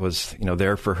background that was, you know,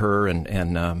 there for her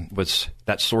and was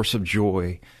that source of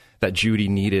joy that Judy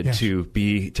needed. Yes.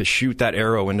 to shoot that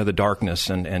arrow into the darkness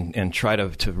and try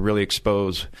to really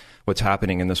expose what's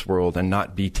happening in this world and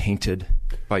not be tainted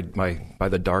by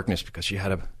the darkness, because she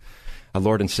had a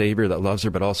Lord and Savior that loves her,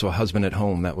 but also a husband at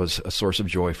home that was a source of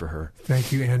joy for her.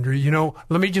 Thank you, Andrew. You know,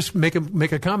 let me just make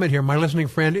a comment here. My listening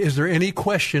friend, is there any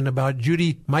question about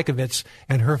Judy Mikovits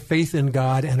and her faith in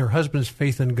God and her husband's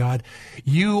faith in God?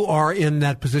 You are in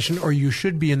that position, or you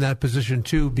should be in that position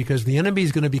too, because the enemy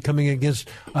is going to be coming against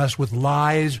us with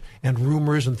lies and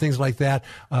rumors and things like that.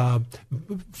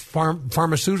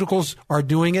 Pharmaceuticals are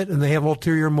doing it, and they have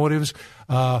ulterior motives.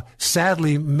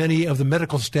 Sadly, many of the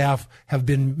medical staff have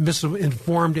been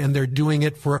misinformed, and they're doing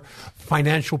it for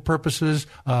financial purposes,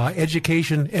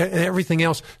 education, everything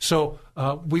else. So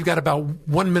we've got about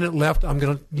 1 minute left. I'm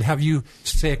going to have you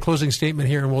say a closing statement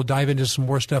here, and we'll dive into some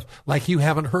more stuff like you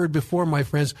haven't heard before, my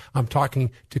friends. I'm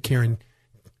talking to Karen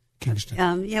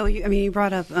Kingston. You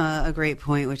brought up a great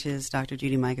point, which is Dr.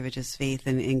 Judy Mikovits's faith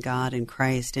in God and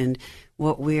Christ. And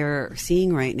what we're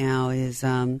seeing right now is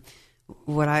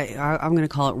what I'm going to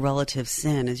call it relative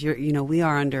sin. Is we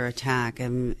are under attack,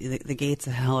 and the gates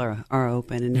of hell are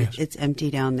open, and yes. It's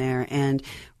empty down there. And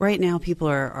right now, people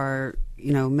are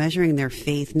measuring their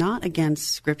faith not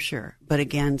against Scripture, but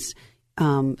against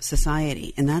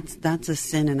society, and that's a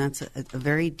sin, and that's a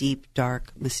very deep,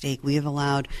 dark mistake. We have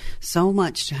allowed so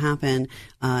much to happen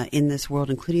in this world,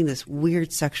 including this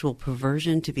weird sexual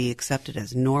perversion to be accepted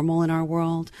as normal in our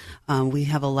world. We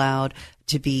have allowed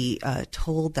to be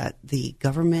told that the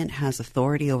government has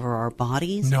authority over our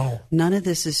bodies. No. None of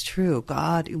this is true.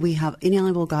 We have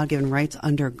inalienable God-given rights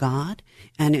under God,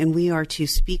 and we are to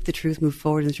speak the truth, move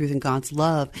forward in the truth in God's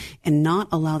love, and not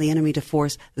allow the enemy to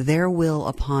force their will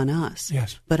upon us.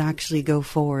 Yes. But actually go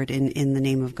forward in the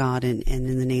name of God and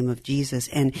in the name of Jesus.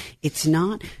 And it's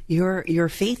not, your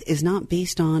faith is not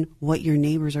based on what your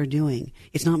neighbors are doing.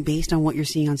 It's not based on what you're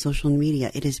seeing on social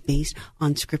media. It is based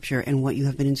on Scripture and what you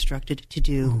have been instructed to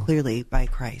do clearly by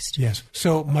Christ. Yes.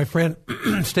 So, my friend,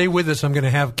 stay with us. I'm going to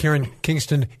have Karen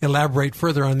Kingston elaborate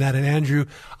further on that. And Andrew,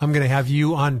 I'm going to have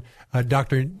you on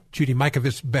Dr. Judy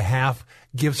Mikovits' behalf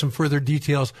give some further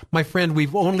details. My friend,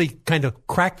 we've only kind of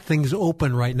cracked things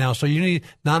open right now. So you need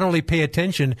not only pay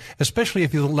attention, especially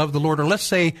if you love the Lord, or let's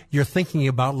say you're thinking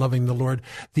about loving the Lord.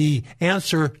 The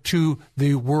answer to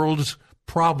the world's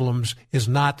problems is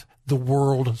not the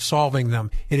world solving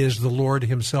them. It is the Lord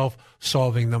himself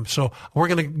solving them. So we're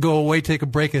going to go away, take a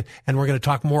break, and we're going to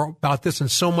talk more about this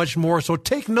and so much more. So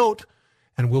take note,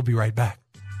 and we'll be right back.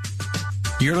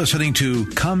 You're listening to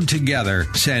Come Together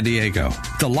San Diego,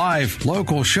 the live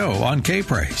local show on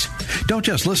K-Praise. Don't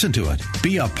just listen to it,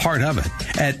 be a part of it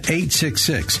at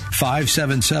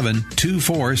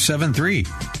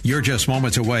 866-577-2473. You're just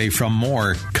moments away from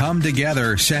more Come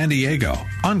Together San Diego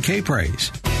on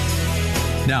K-Praise.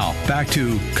 Now, back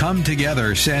to Come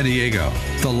Together San Diego,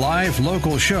 the live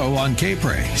local show on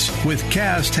K-Praise with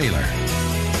Kaz Taylor.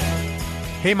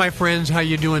 Hey, my friends, how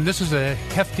you doing? This is a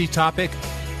hefty topic.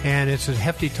 And it's a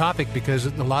hefty topic because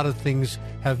a lot of things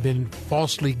have been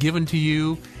falsely given to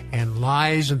you and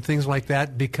lies and things like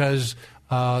that because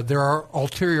there are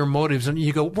ulterior motives. And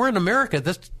you go, we're in America.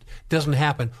 This doesn't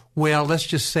happen. Well, let's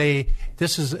just say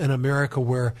this is an America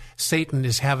where Satan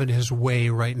is having his way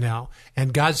right now.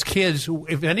 And God's kids,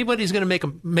 if anybody's going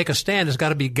to make a stand, it's got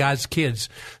to be God's kids.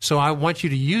 So I want you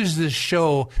to use this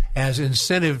show as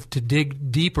incentive to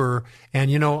dig deeper. And,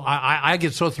 you know, I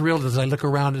get so thrilled as I look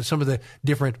around at some of the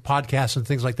different podcasts and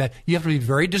things like that. You have to be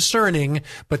very discerning,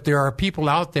 but there are people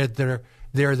out there that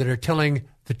are telling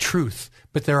the truth.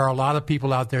 But there are a lot of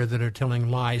people out there that are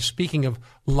telling lies. Speaking of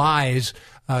lies,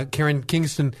 Karen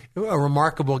Kingston, a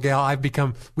remarkable gal.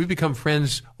 We've become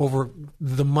friends over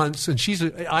the months, and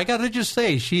I got to just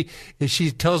say, she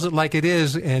tells it like it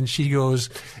is, and she goes,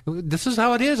 "This is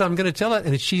how it is. I'm going to tell it,"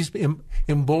 and she's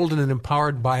emboldened and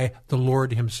empowered by the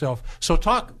Lord Himself. So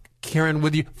talk, Karen,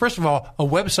 with you. First of all, a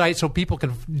website so people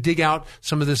can dig out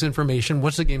some of this information.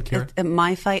 Once again, Karen.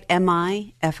 MyFight,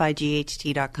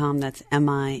 MIFIGHT.com. That's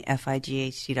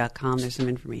MIFIGHT.com. There's some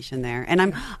information there. And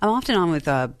I'm often on with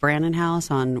Brannon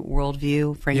House on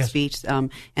Worldview, Frank Speech,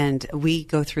 and we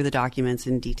go through the documents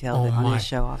in detail on this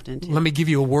show often, too. Let me give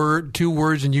you two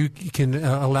words, and you can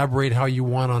elaborate how you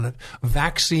want on it.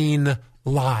 Vaccine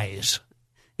lies.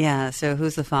 Yeah. So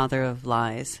who's the father of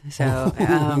lies? So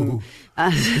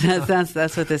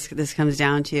that's what this comes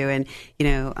down to. And you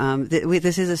know,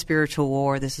 this is a spiritual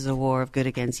war. This is a war of good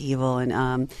against evil.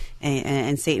 And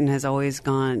Satan has always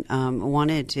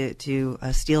wanted to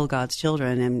steal God's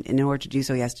children. And in order to do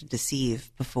so, he has to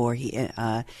deceive before he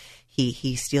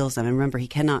steals them. And remember, he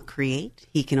cannot create.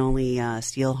 He can only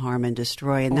steal, harm, and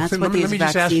destroy. And that's what these vaccines are going to do. Let me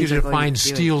just ask you to define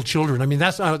steal children. I mean,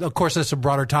 that's of course that's a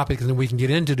broader topic than we can get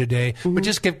into today. Mm-hmm. But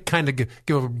just give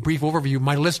a brief overview.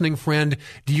 My listening friend,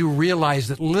 do you realize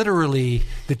that literally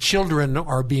the children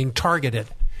are being targeted?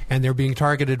 And they're being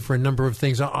targeted for a number of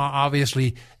things.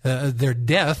 Obviously, their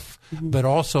death, but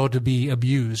also to be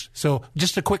abused. So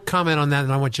just a quick comment on that,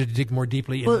 and I want you to dig more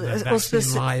deeply into the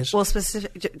vaccine lies. Well,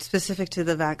 specific to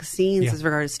the vaccines as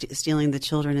regards to stealing the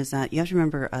children is that you have to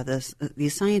remember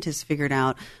these scientists figured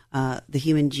out the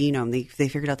human genome. They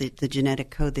figured out the genetic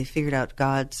code. They figured out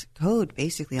God's code,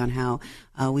 basically, on how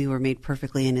we were made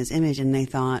perfectly in His image. And they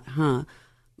thought,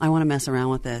 I want to mess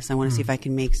around with this. I want to see if I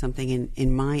can make something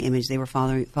in my image. They were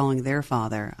following their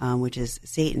father, which is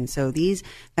Satan. So these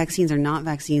vaccines are not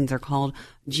vaccines. They're called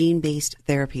gene-based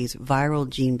therapies, viral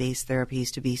gene-based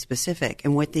therapies to be specific.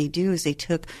 And what they do is they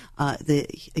took the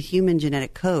human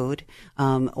genetic code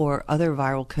or other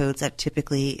viral codes that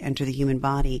typically enter the human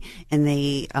body, and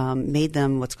they made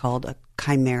them what's called a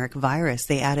chimeric virus.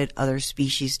 They added other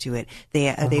species to it.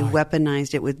 They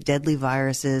weaponized it with deadly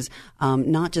viruses,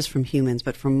 not just from humans,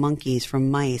 but from monkeys,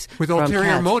 from mice, with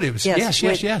ulterior motives. Yes.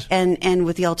 And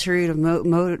with the ulterior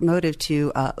motive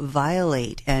to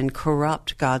violate and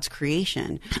corrupt God's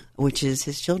creation. which is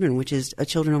his children, which is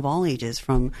children of all ages,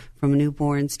 from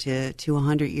newborns to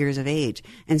 100 years of age.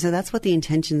 And so that's what the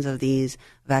intentions of these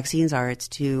vaccines are. It's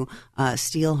to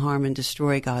steal, harm, and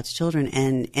destroy God's children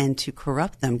and to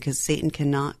corrupt them, because Satan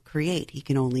cannot create. He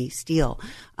can only steal.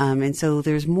 And so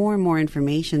there's more and more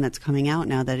information that's coming out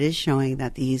now that is showing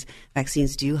that these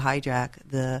vaccines do hijack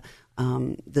the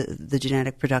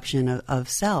genetic production of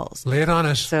cells. Lay it on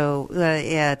us. So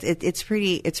it's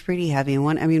pretty heavy.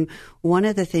 And one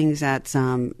of the things that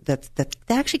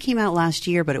actually came out last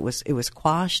year, but it was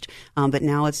quashed. But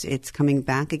now it's coming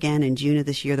back again in June of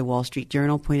this year. The Wall Street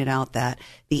Journal pointed out that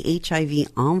the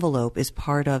HIV envelope is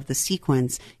part of the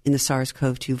sequence in the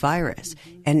SARS-CoV-2 virus.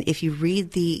 Mm-hmm. And if you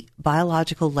read the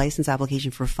biological license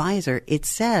application for Pfizer, it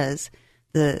says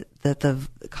that the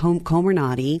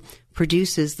Comirnaty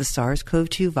produces the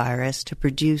SARS-CoV-2 virus to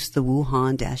produce the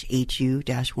Wuhan-HU-1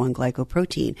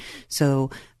 glycoprotein. So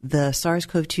the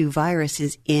SARS-CoV-2 virus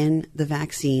is in the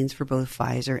vaccines for both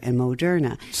Pfizer and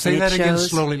Moderna. Say that again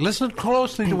slowly. Listen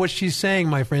closely to what she's saying,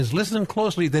 my friends. Listen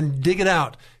closely, then dig it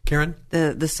out. Karen?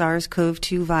 The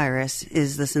SARS-CoV-2 virus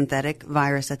is the synthetic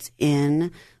virus that's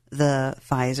in the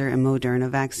Pfizer and Moderna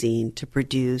vaccine to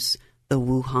produce the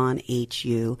Wuhan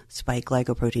HU spike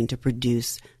glycoprotein, to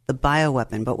produce the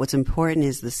bioweapon. But what's important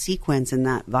is the sequence in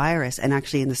that virus, and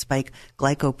actually in the spike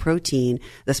glycoprotein,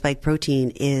 the spike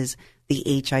protein is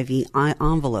the HIV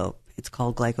envelope. It's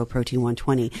called glycoprotein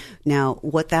 120. Now,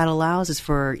 what that allows is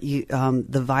for you,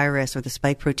 the virus or the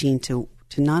spike protein to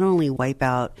not only wipe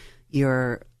out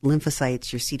your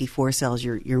lymphocytes, your CD4 cells,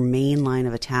 your main line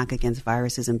of attack against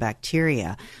viruses and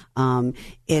bacteria.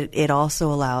 It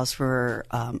also allows for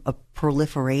a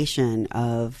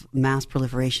mass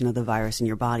proliferation of the virus in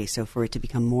your body, so for it to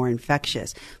become more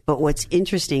infectious. But what's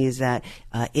interesting is that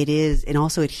it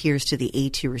also adheres to the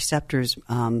A2 receptors.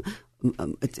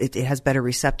 It has better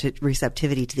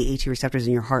receptivity to the A2 receptors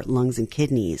in your heart, lungs, and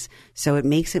kidneys. So it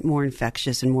makes it more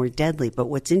infectious and more deadly. But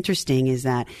what's interesting is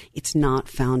that it's not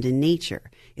found in nature.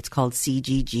 It's called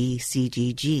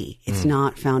CGG. It's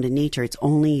not found in nature. It's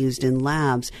only used in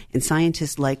labs. And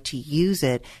scientists like to use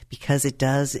it because it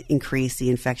does increase the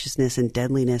infectiousness and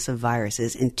deadliness of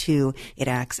viruses. And two, it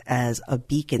acts as a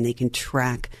beacon. They can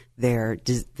track their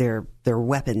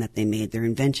weapon that they made, their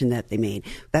invention that they made.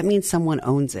 That means someone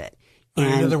owns it.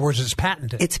 And in other words, it's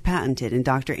patented. It's patented. And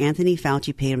Dr. Anthony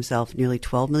Fauci paid himself nearly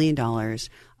 $12 million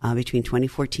between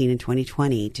 2014 and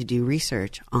 2020 to do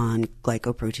research on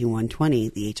glycoprotein 120,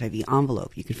 the HIV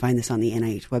envelope. You can find this on the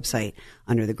NIH website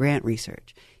under the grant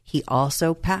research. He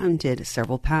also patented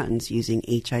several patents using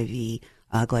HIV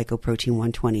glycoprotein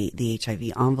 120, the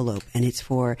HIV envelope, and it's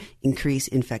for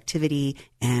increased infectivity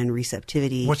and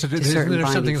receptivity. What's it? To Isn't certain there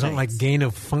something sites. like gain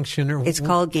of function? It's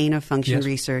called gain of function Yes.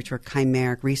 research or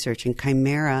chimeric research, and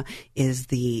chimera is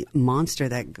the monster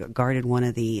that guarded one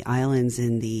of the islands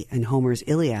in Homer's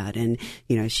Iliad, and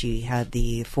she had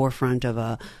the forefront of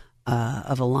a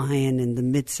lion and the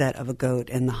midset of a goat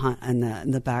and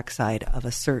the backside of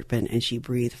a serpent, and she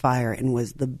breathed fire and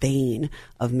was the bane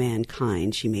of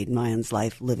mankind. She made man's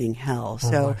life living hell.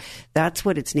 So that's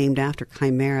what it's named after.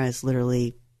 Chimera is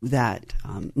literally that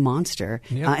monster.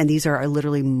 Yeah. And these are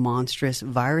literally monstrous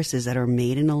viruses that are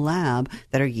made in a lab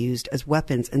that are used as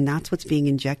weapons. And that's what's being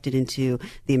injected into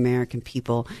the American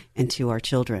people and to our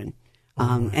children.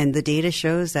 And the data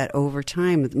shows that over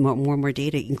time, more and more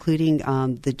data, including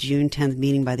the June 10th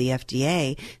meeting by the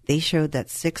FDA, they showed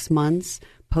that 6 months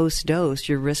post-dose,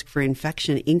 your risk for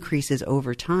infection increases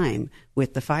over time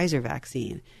with the Pfizer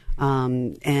vaccine.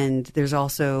 And there's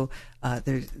also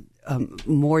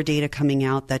more data coming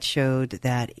out that showed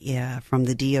that from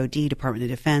the DoD, Department of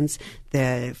Defense,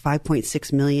 the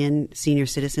 5.6 million senior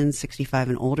citizens 65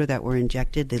 and older that were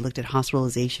injected, they looked at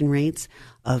hospitalization rates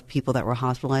of people that were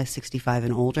hospitalized 65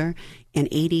 and older, and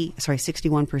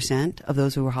 61% of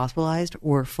those who were hospitalized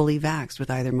were fully vaxxed with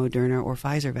either Moderna or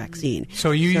Pfizer vaccine. So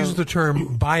you use the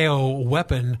term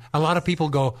bioweapon. A lot of people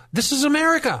go, this is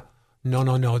America.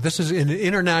 No. This is an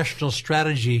international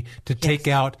strategy to take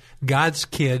out God's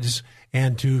kids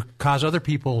and to cause other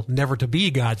people never to be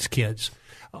God's kids.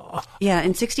 Yeah,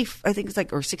 and 65,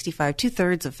 almost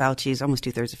two-thirds of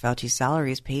Fauci's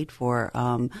salary is paid for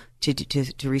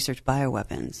to research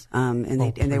bioweapons.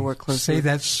 And they work closely. Say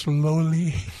that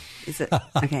slowly.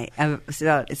 Okay, it's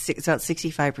about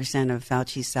 65% of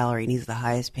Fauci's salary, and he's the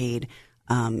highest paid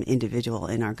individual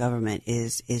in our government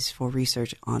is for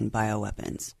research on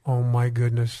bioweapons. Oh my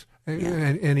goodness!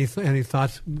 Yeah. Any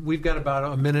thoughts? We've got about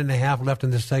a minute and a half left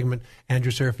in this segment.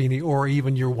 Andrew Serafini, or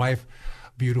even your wife,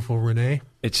 beautiful Renee.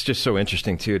 It's just so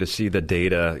interesting too to see the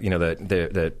data.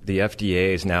 That the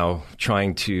FDA is now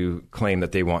trying to claim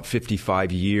that they want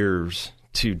 55 years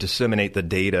to disseminate the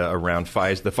data around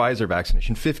the Pfizer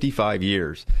vaccination, 55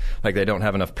 years. Like they don't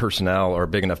have enough personnel or a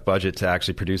big enough budget to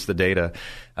actually produce the data.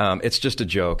 It's just a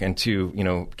joke. And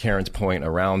to, Karen's point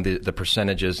around the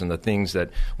percentages and the things that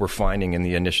we're finding in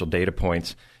the initial data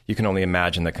points, you can only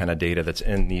imagine the kind of data that's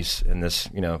in this,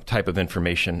 type of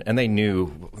information. And they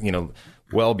knew,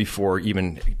 well before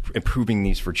even improving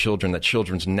these for children, that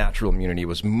children's natural immunity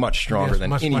was much stronger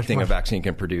than anything a vaccine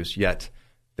can produce, yet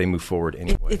they move forward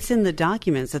anyway. It's in the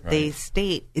documents that they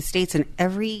state. It states in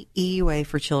every EUA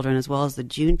for children, as well as the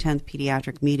June 10th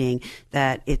pediatric meeting,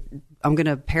 that I'm going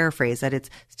to paraphrase, that it's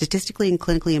statistically and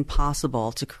clinically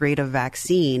impossible to create a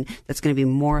vaccine that's going to be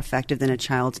more effective than a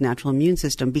child's natural immune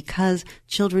system, because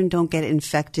children don't get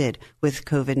infected with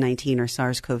COVID-19 or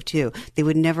SARS-CoV-2. They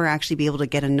would never actually be able to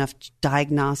get enough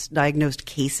diagnosed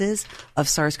cases of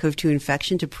SARS-CoV-2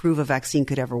 infection to prove a vaccine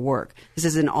could ever work. This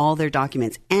is in all their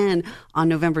documents. And on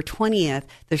November 20th,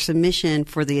 their submission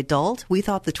for the adult, we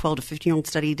thought the 12 to 15-year-old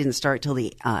study didn't start till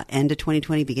the end of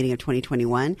 2020, beginning of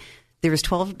 2021. There was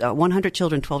 100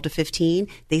 children, 12 to 15.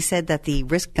 They said that the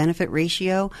risk-benefit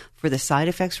ratio for the side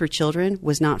effects for children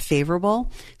was not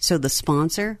favorable. So the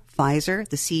sponsor, Pfizer,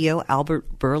 the CEO,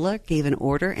 Albert Bourla, gave an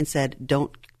order and said,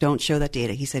 don't show that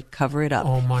data. He said, cover it up.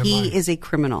 Oh, my. He is a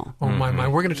criminal. Oh, my.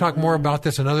 We're going to talk more about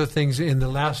this and other things in the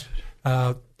last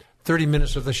 30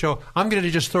 minutes of the show. I'm going to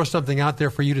just throw something out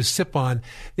there for you to sip on.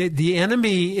 The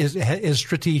enemy is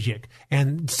strategic,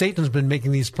 and Satan's been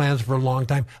making these plans for a long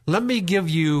time. Let me give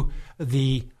you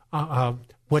they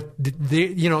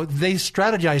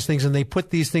strategize things, and they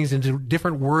put these things into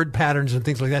different word patterns and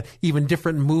things like that, even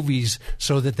different movies,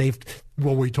 so that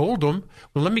we told them.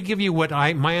 Well, let me give you what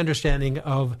my understanding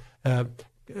of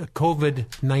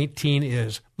COVID-19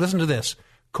 is. Listen to this.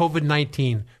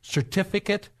 COVID-19,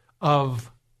 certificate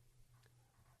of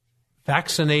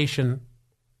vaccination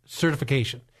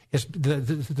certification. It's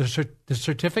the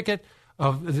certificate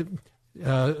of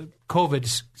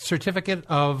COVID certificate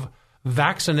of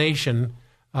vaccination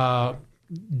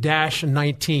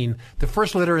 -19. The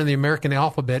first letter in the American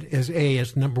alphabet is A,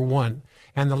 is number 1,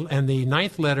 and the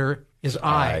ninth letter is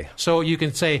I. So you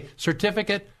can say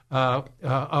certificate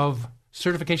of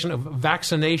certification of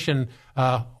vaccination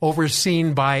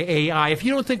overseen by AI. If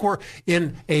you don't think we're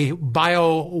in a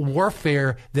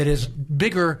bio-warfare that is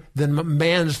bigger than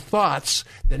man's thoughts,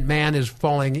 that man is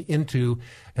falling into,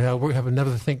 we have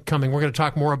another thing coming. We're going to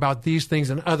talk more about these things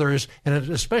and others, and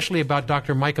especially about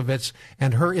Dr. Mikovits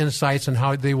and her insights and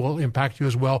how they will impact you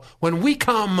as well when we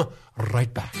come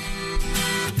right back.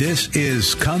 This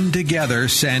is Come Together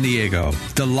San Diego,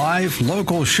 the live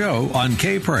local show on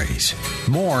K-Praise.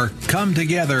 More Come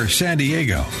Together San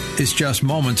Diego is just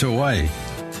moments away.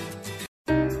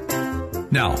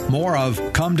 Now, more of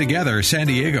Come Together San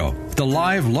Diego, the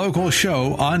live local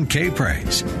show on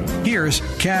K-Praise. Here's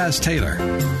Kaz Taylor.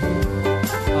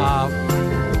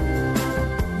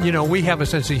 We have a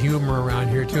sense of humor around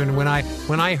here, too. And when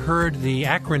I heard the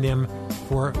acronym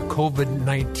for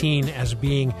COVID-19 as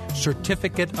being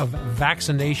Certificate of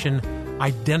Vaccination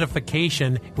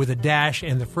Identification with a dash,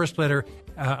 and the first letter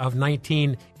of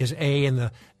 19 is A, and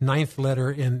the ninth letter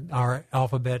in our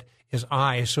alphabet is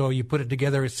I. So you put it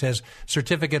together, it says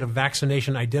Certificate of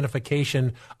Vaccination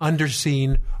Identification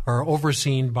underseen or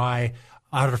overseen by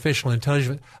artificial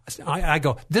intelligence. I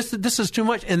go, this is too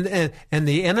much. And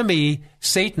the enemy,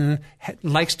 Satan,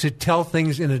 likes to tell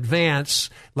things in advance,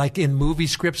 like in movie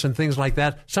scripts and things like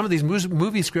that. Some of these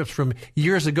movie scripts from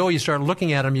years ago, you start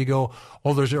looking at them, you go,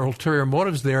 oh, there's ulterior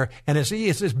motives there. And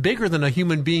it's bigger than a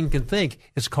human being can think.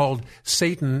 It's called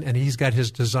Satan, and he's got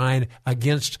his design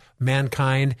against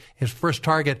mankind. His first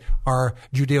target are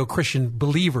Judeo-Christian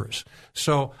believers.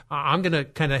 So I'm going to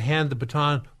kind of hand the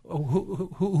baton.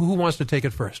 Who wants to take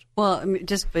it first? Well,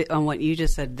 just on what you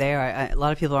just said there, a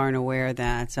lot of people aren't aware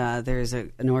that there's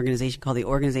an organization called the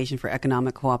Organization for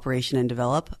Economic Cooperation and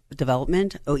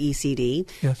Development, OECD.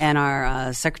 Yes. And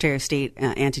our Secretary of State,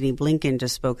 Antony Blinken,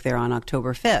 just spoke there on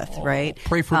October 5th, right?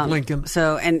 Pray for Blinken.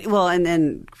 So, and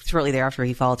then shortly thereafter,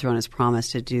 he followed through on his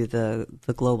promise to do the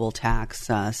global tax.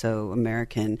 So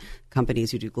American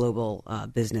companies who do global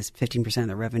business, 15% of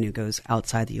their revenue goes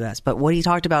outside the U.S. But what he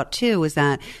talked about, too, was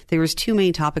that there was two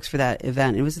main topics for that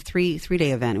event. It was a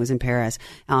three-day event. It was in Paris.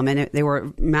 And they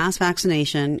were mass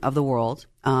vaccination of the world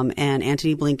And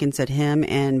Antony Blinken said him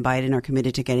and Biden are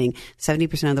committed to getting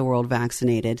 70% of the world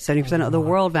vaccinated, 70% of the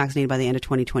world vaccinated by the end of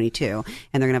 2022,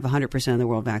 and they're going to have 100% of the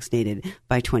world vaccinated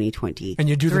by 2020. And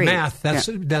you do the math,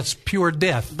 that's pure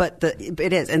death. But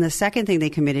it is. And the second thing they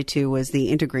committed to was the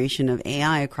integration of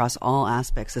AI across all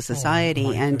aspects of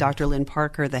society. And Dr. Lynn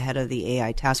Parker, the head of the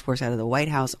AI task force out of the White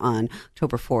House on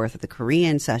October 4th at the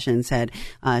Korean session, said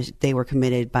they were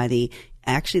committed by the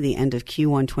end of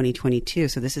Q1 2022.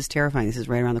 So this is terrifying. This is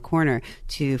right around the corner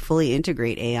to fully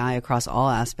integrate AI across all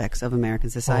aspects of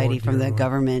American society, from the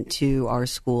government to our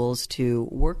schools to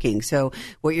working. So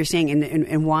what you're saying,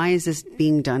 and why is this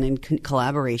being done in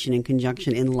collaboration, in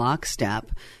conjunction, in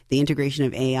lockstep? The integration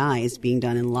of AI is being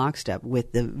done in lockstep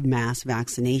with the mass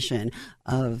vaccination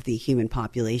of the human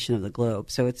population of the globe.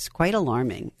 So it's quite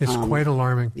alarming. It's quite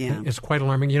alarming. Yeah. It's quite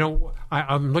alarming. You know,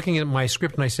 I'm looking at my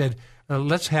script and I said,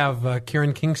 let's have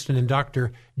Karen Kingston and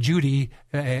Dr. Judy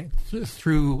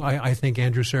through, I think,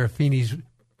 Andrew Serafini's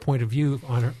point of view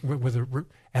on her,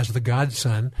 as the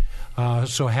godson.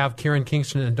 So have Karen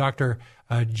Kingston and Dr.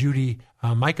 Judy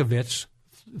Mikovits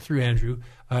through Andrew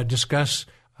discuss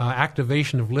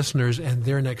activation of listeners and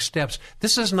their next steps.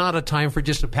 This is not a time for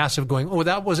just a passive going, oh,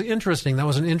 that was interesting. That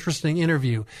was an interesting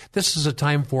interview. This is a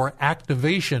time for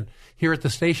activation. Here at the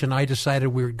station, I decided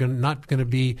we were not going to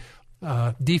be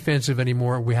defensive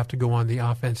anymore. We have to go on the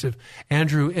offensive.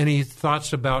 Andrew, any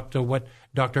thoughts about what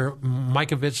Dr.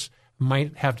 Mikovits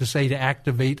might have to say to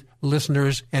activate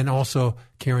listeners, and also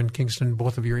Karen Kingston,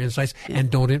 both of your insights?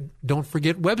 And don't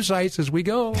forget websites as we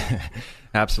go.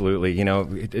 Absolutely. You know,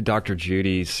 Dr.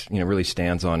 Judy's, really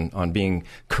stands on being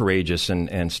courageous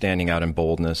and standing out in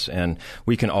boldness, and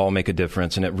we can all make a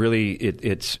difference. And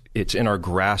it's in our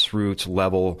grassroots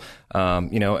level,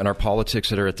 in our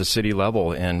politics that are at the city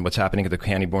level, and what's happening at the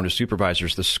county board of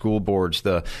supervisors, the school boards,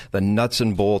 the nuts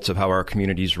and bolts of how our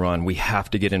communities run. We have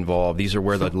to get involved. These are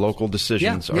where the local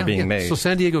decisions are being made. So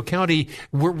San Diego County,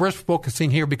 we're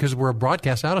focusing here because we're a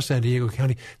broadcast out of San Diego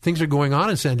County. Things are going on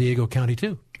in San Diego County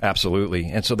too. Absolutely.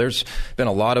 And so there's been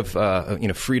a lot of,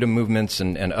 freedom movements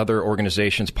and other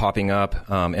organizations popping up,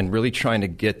 and really trying to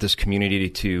get this community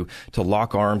to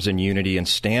lock arms in unity and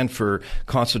stand for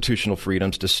constitutional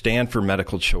freedoms, to stand for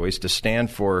medical choice, to stand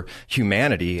for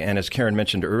humanity. And as Karen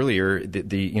mentioned earlier,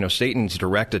 the Satan's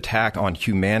direct attack on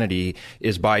humanity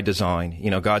is by design.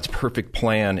 God's perfect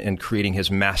plan in creating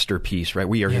his masterpiece, right?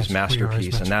 We are his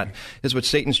masterpiece. And that is what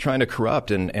Satan's trying to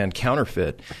corrupt and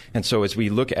counterfeit. And so as we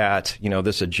look at,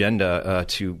 this agenda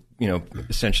to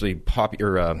essentially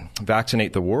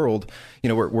vaccinate the world,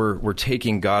 we're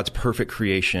taking God's perfect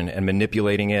creation and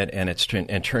manipulating it,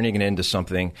 and turning it into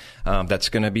something that's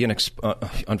going to be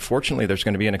unfortunately, there's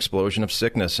going to be an explosion of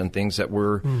sickness and things that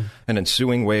an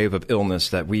ensuing wave of illness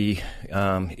that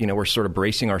we're sort of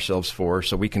bracing ourselves for,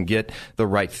 so we can get the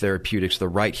right therapeutics, the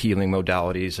right healing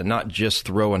modalities, and not just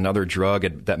throw another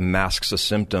drug that masks a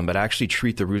symptom, but actually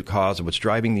treat the root cause of what's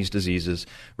driving these diseases,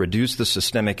 reduce the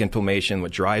systemic inflammation,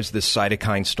 what drives this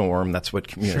cytokine storm. That's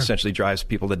what essentially drives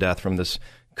people to death from this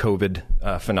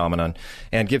COVID phenomenon,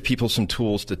 and give people some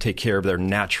tools to take care of their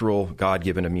natural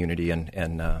God-given immunity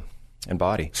and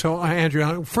body. So,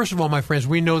 Andrew, first of all, my friends,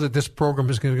 we know that this program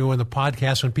is going to go in the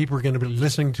podcast and people are going to be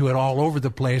listening to it all over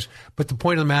the place. But the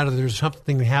point of the matter, there's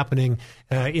something happening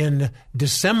in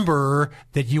December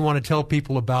that you want to tell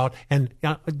people about. And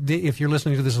if you're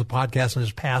listening to this on the podcast and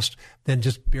it's passed, then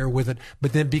just bear with it.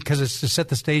 But then, because it's to set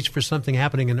the stage for something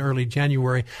happening in early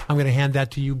January, I'm going to hand that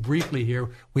to you briefly here.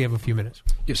 We have a few minutes.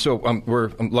 Yeah, so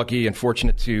we're lucky and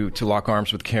fortunate to lock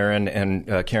arms with Karen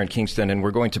and Karen Kingston, and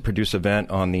we're going to produce an event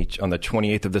on the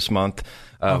 28th of this month.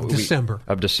 Of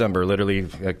December, literally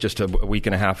just a week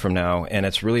and a half from now. And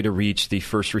it's really to reach the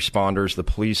first responders, the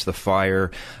police, the fire,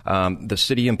 the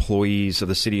city employees of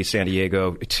the city of San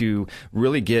Diego, to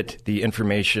really get the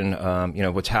information,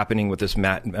 what's happening with this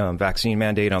vaccine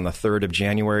mandate on the 3rd of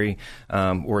January.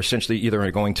 We're essentially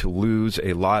either going to lose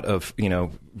a lot of,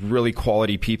 really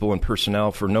quality people and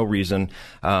personnel for no reason,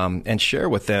 and share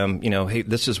with them, hey,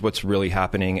 this is what's really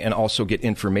happening, and also get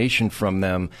information from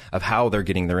them of how they're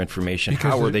getting their information.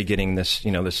 How are they getting this,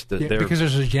 because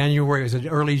there's an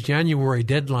early January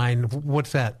deadline.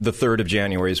 What's that? The 3rd of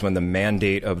January is when the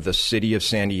mandate of the city of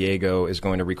San Diego is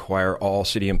going to require all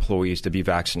city employees to be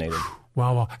vaccinated.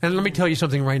 Wow. And let me tell you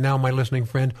something right now, my listening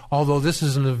friend. Although this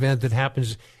is an event that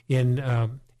happens in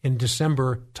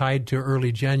December tied to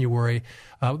early January,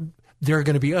 there are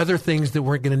going to be other things that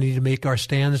we're going to need to make our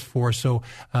stands for. So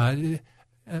I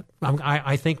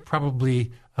think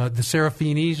probably the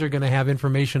Serafinis are going to have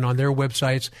information on their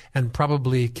websites, and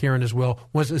probably Karen as well.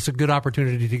 It's a good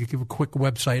opportunity to give a quick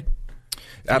website.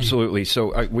 Absolutely.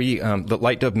 So we, the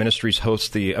Light Dove Ministries hosts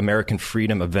the American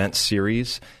Freedom Event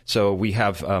Series. So we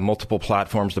have multiple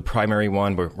platforms. The primary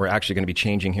one we're actually going to be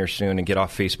changing here soon and get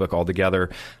off Facebook altogether.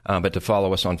 But to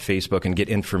follow us on Facebook and get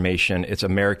information, it's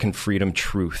American Freedom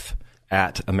Truth,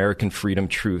 at American Freedom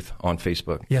Truth on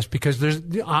Facebook. Yes, because there's,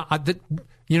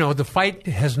 the fight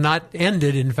has not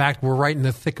ended. In fact, we're right in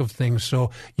the thick of things.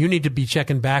 So you need to be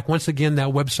checking back. Once again, that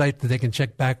website that they can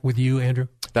check back with you, Andrew?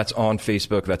 That's on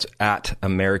Facebook. That's at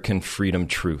American Freedom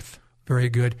Truth. Very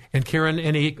good. And Karen,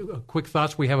 any quick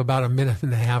thoughts? We have about a minute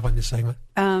and a half on this segment.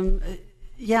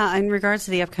 Yeah, in regards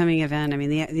to the upcoming event, I mean,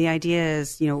 the idea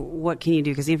is, what can you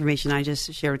do? Because the information I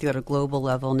just shared with you at a global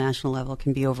level, national level,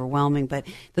 can be overwhelming. But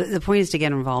the point is to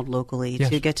get involved locally,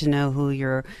 to get to know who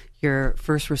your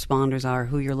first responders are,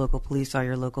 who your local police are,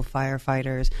 your local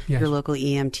firefighters, your local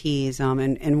EMTs,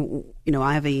 and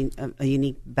I have a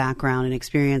unique background and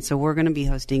experience, so we're going to be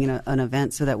hosting an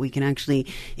event so that we can actually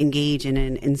engage in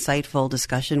an insightful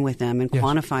discussion with them and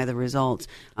quantify the results,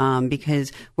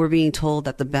 because we're being told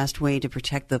that the best way to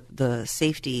protect the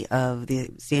safety of the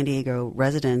San Diego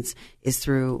residents is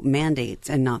through mandates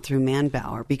and not through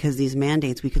manpower, because these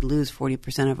mandates, we could lose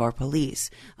 40% of our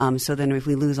police. So then if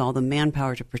we lose all the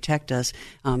manpower to protect us,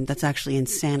 that's actually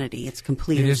insanity. It's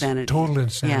complete insanity. It is total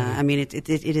insanity. Yeah, I mean, it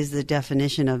is the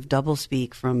definition of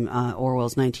doublespeak from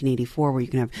Orwell's 1984, where you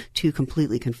can have two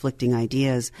completely conflicting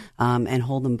ideas and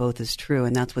hold them both as true,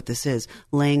 and that's what this is.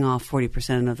 Laying off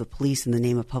 40% of the police in the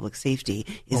name of public safety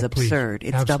is absurd.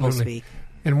 It's doublespeak.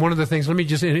 And one of the things, let me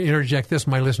just interject this,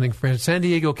 my listening friends. San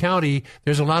Diego County,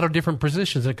 there's a lot of different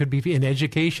positions. It could be in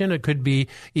education. It could be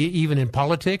even in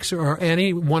politics, or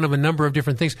any one of a number of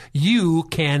different things. You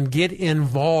can get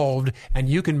involved and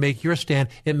you can make your stand.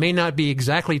 It may not be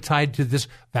exactly tied to this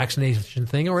vaccination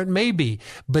thing, or it may be.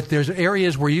 But there's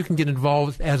areas where you can get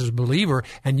involved as a believer,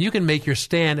 and you can make your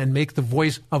stand and make the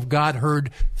voice of God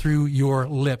heard through your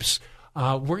lips.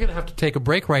 We're going to have to take a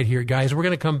break right here, guys. We're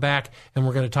going to come back and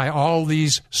we're going to tie all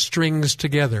these strings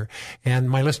together. And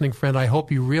my listening friend, I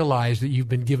hope you realize that you've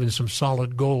been given some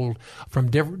solid gold from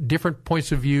different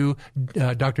points of view,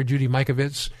 Dr. Judy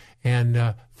Mikovits,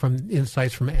 and from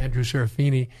insights from Andrew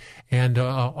Serafini, and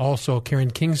also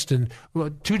Karen Kingston.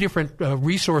 Two different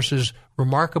resources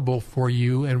remarkable for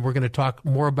you, and we're going to talk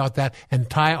more about that and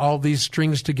tie all these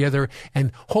strings together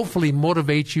and hopefully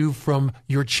motivate you from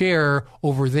your chair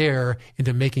over there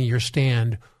into making your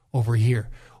stand over here.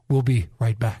 We'll be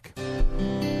right back.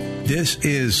 This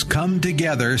is Come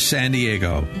Together San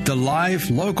Diego, the live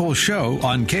local show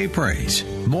on K-Praise.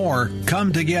 More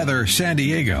Come Together San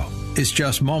Diego is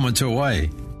just moments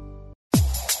away.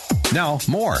 Now,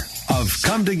 more of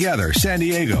Come Together San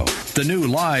Diego, the new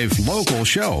live local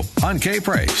show on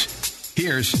K-Praise.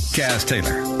 Here's Kaz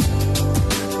Taylor.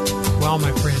 Well,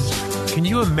 my friends, can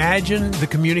you imagine the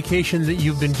communication that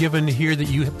you've been given here that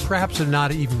you perhaps have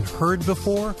not even heard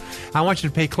before? I want you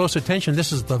to pay close attention.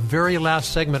 This is the very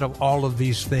last segment of all of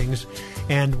these things.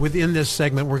 And within this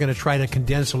segment, we're going to try to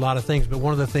condense a lot of things. But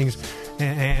one of the things,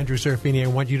 Andrew Serafini, I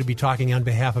want you to be talking on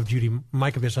behalf of Judy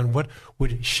Mikovits on what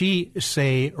would she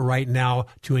say right now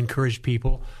to encourage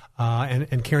people.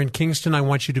 And Karen Kingston, I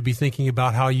want you to be thinking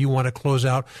about how you want to close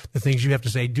out the things you have to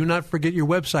say. Do not forget your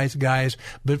websites, guys.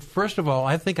 But first of all,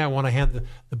 I think I want to hand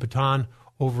the baton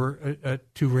over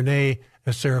to Renee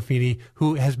Serafini,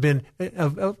 who has been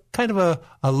kind of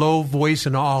a low voice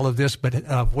in all of this, but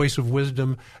a voice of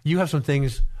wisdom. You have some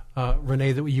things,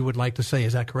 Renee, that you would like to say.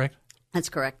 Is that correct? That's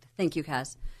correct. Thank you,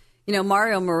 Kaz.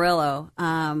 Mario Murillo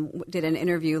did an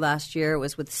interview last year. It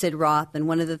was with Sid Roth, and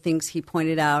one of the things he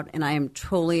pointed out, and I am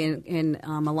totally in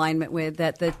alignment with,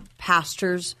 that the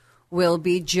pastors will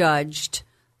be judged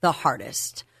the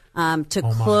hardest.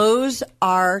 Close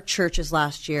our churches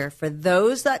last year, for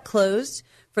those that closed,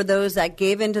 for those that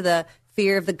gave into the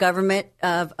fear of the government,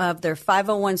 of their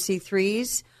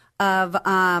 501c3s, of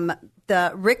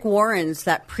the Rick Warrens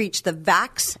that preached the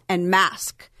vax and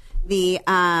mask, the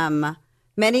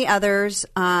many others,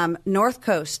 North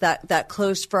Coast that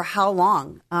closed for how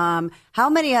long? How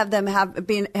many of them have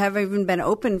even been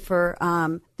open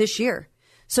for this year?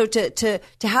 So to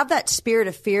have that spirit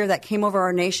of fear that came over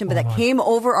our nation, but that came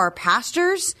over our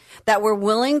pastors that were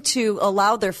willing to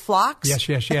allow their flocks. Yes.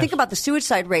 Think about the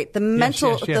suicide rate, the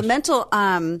mental.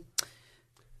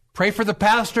 Pray for the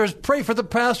pastors. Pray for the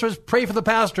pastors. Pray for the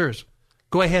pastors.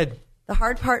 Go ahead. The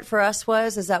hard part for us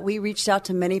is that we reached out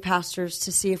to many pastors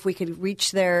to see if we could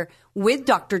reach there with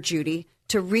Dr. Judy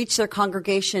to reach their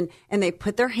congregation, and they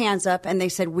put their hands up and they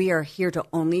said, we are here to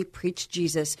only preach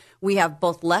Jesus. We have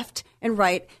both left and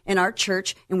right in our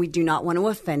church, and we do not want to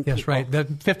offend people. That's right. That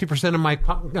 50% of my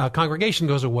congregation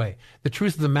goes away. The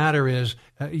truth of the matter is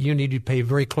you need to pay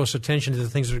very close attention to the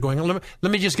things that are going on.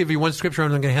 Let me just give you one scripture,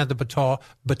 and I'm going to hand the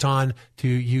baton to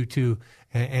you two,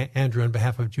 Andrew, on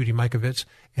behalf of Judy Mikovits,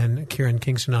 and Karen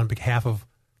Kingston on behalf of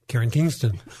Karen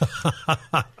Kingston.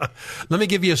 Let me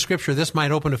give you a scripture. This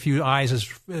might open a few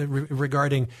eyes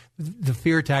regarding the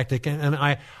fear tactic. And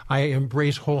I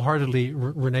embrace wholeheartedly,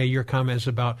 Renee, your comments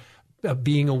about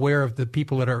being aware of the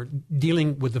people that are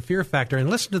dealing with the fear factor. And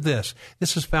listen to this.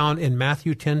 This is found in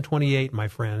Matthew 10:28, my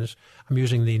friends. I'm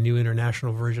using the New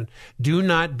International Version. Do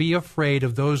not be afraid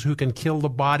of those who can kill the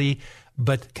body,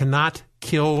 but cannot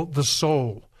kill the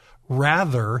soul.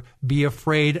 Rather, be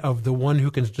afraid of the one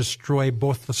who can destroy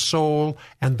both the soul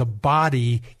and the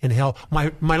body in hell.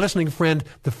 My listening friend,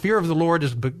 the fear of the Lord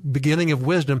is the beginning of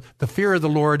wisdom. The fear of the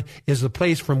Lord is the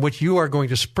place from which you are going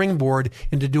to springboard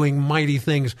into doing mighty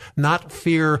things, not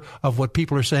fear of what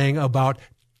people are saying about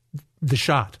the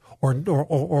shot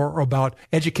or about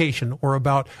education or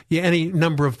about any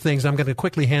number of things. I'm going to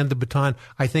quickly hand the baton,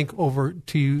 I think, over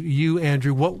to you,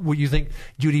 Andrew. What would you think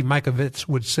Judy Mikovits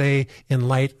would say in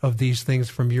light of these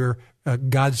things from your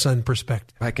godson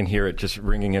perspective? I can hear it just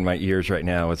ringing in my ears right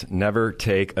now. It's never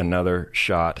take another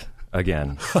shot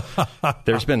again.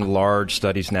 There's been large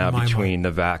studies now between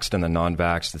the vaxxed and the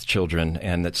non-vaxxed with children,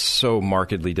 and that's so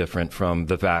markedly different from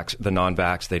the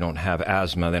non-vaxxed. They don't have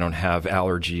asthma. They don't have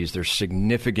allergies. There's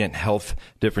significant health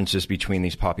differences between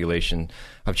these population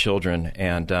of children.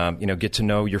 And, get to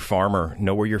know your farmer,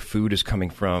 know where your food is coming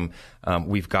from.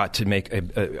 We've got to make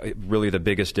really the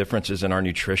biggest differences in our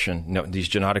nutrition. These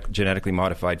genetically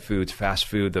modified foods, fast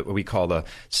food, that we call the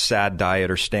SAD diet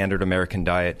or standard American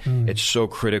diet. It's so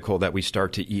critical that we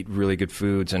start to eat really good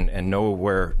foods and know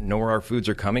where our foods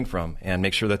are coming from, and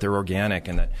make sure that they're organic,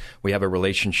 and that we have a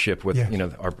relationship with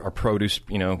our produce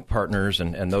partners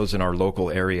and those in our local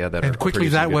area that and are quickly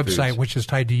that website foods. Which is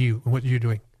tied to you and what you're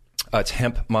doing. It's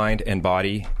Hemp, Mind, and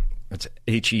Body. It's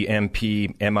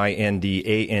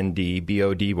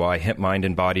HEMPMINDANDBODY,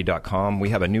 hempmindandbody.com. We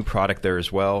have a new product there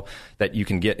as well that you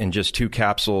can get in just 2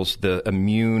 capsules, the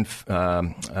immune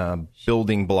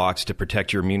building blocks to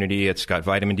protect your immunity. It's got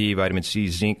vitamin D, vitamin C,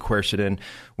 zinc, quercetin.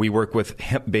 We work with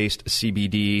hemp-based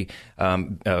CBD,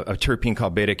 a terpene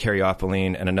called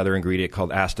beta-caryophyllene, and another ingredient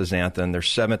called astaxanthin. There's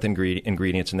 7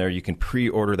 ingredients in there. You can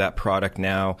pre-order that product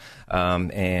now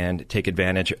and take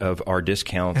advantage of our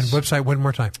discounts. And website one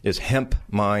more time. Is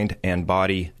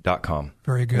hempmindandbody.com.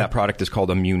 Very good. And that product is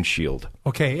called Immune Shield.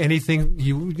 Okay.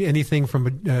 Anything from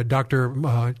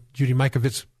Dr. Judy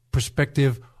Mikovits'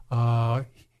 perspective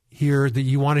here that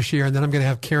you want to share, and then I'm going to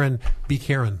have Karen be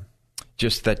Karen.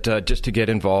 Just to get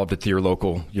involved at your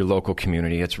local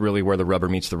community. It's really where the rubber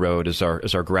meets the road. Is our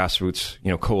grassroots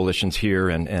coalitions here,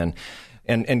 and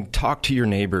talk to your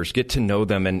neighbors, get to know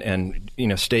them, and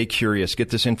stay curious. Get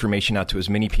this information out to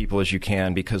as many people as you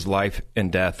can, because life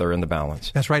and death are in the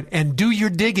balance. That's right. And do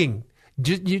your digging.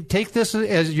 You take this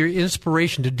as your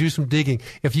inspiration to do some digging.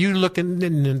 If you look, and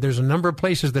there's a number of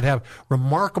places that have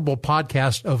remarkable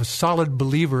podcasts of solid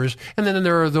believers, and then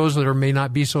there are those that may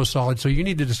not be so solid. So you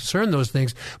need to discern those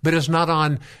things. But it's not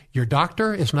on your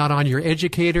doctor. It's not on your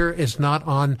educator. It's not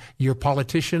on your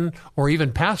politician or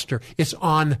even pastor. It's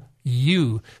on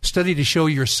you. Study to show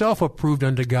yourself approved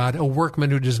unto God, a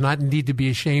workman who does not need to be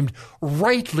ashamed,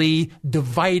 rightly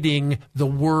dividing the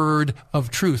word of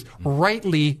truth,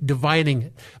 rightly dividing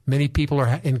it. Many people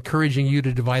are encouraging you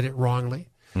to divide it wrongly.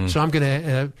 So I'm going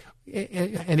to,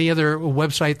 any other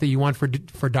website that you want for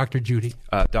Dr. Judy?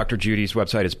 Dr. Judy's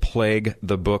website is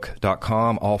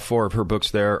plaguethebook.com. All 4 of her books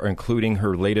there, including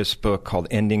her latest book called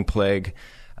Ending Plague.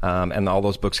 And all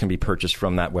those books can be purchased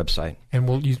from that website. And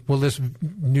will this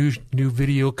new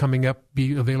video coming up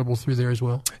be available through there as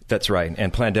well? That's right.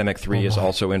 And Plandemic 3 is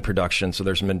also in production. So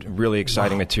there's been really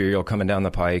exciting material coming down the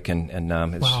pike, and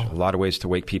it's a lot of ways to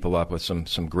wake people up with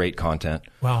some great content.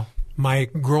 Wow. My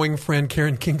growing friend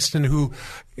Karen Kingston, who,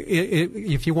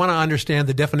 if you want to understand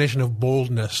the definition of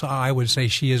boldness, I would say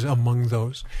she is among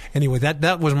those. Anyway,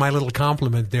 that was my little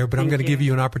compliment there, but I'm going to give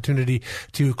you an opportunity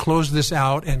to close this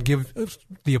out and give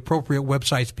the appropriate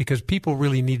websites, because people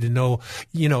really need to know.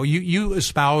 You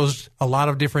espoused a lot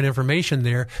of different information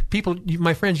there. People,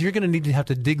 my friends, you're going to need to have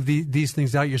to dig these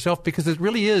things out yourself, because it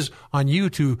really is on you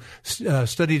to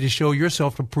study to show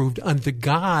yourself approved unto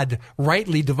God,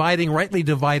 rightly dividing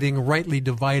the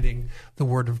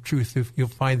word of truth. You'll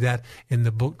find that in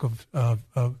the book of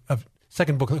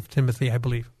second book of Timothy, I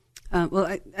believe.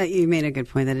 Well, you made a good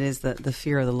point that it is the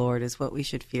fear of the Lord is what we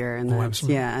should fear, and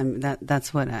absolutely. Yeah,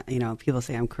 that's what people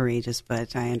say I'm courageous,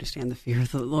 but I understand the fear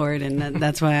of the Lord, and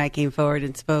that's why I came forward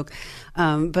and spoke.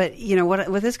 But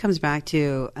what this comes back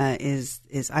to is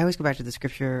I always go back to the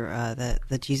scripture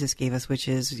that Jesus gave us, which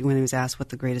is when he was asked what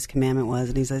the greatest commandment was,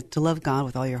 and he said to love God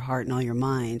with all your heart and all your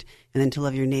mind, and then to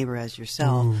love your neighbor as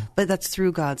yourself. Ooh. But that's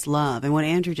through God's love. And what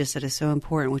Andrew just said is so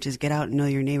important, which is get out and know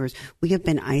your neighbors. We have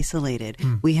been isolated.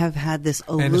 We have had this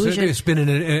illusion. And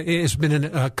it's been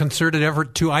a concerted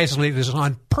effort to isolate this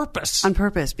on purpose. On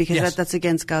purpose, because that's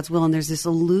against God's will. And there's this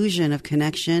illusion of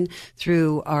connection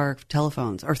through our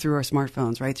telephones or through our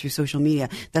smartphones, right? Through social media.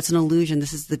 That's an illusion.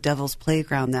 This is the devil's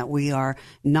playground that we are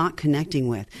not connecting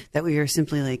with, that we are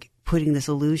simply like putting this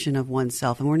illusion of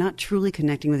oneself, and we're not truly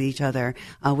connecting with each other,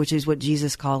 which is what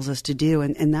Jesus calls us to do.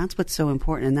 And that's what's so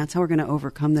important, and that's how we're going to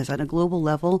overcome this. At a global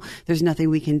level, there's nothing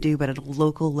we can do, but at a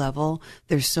local level,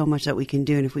 there's so much that we can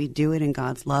do. And if we do it in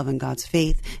God's love and God's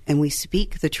faith, and we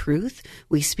speak the truth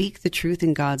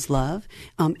in God's love,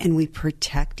 and we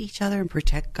protect each other and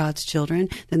protect God's children,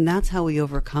 then that's how we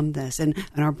overcome this. And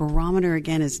our barometer,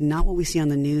 again, is not what we see on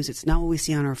the news. It's not what we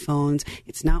see on our phones.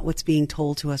 It's not what's being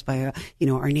told to us by,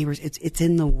 our neighbors. It's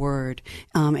in the Word,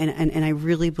 and I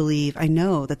really believe, I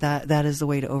know that is the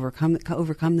way to overcome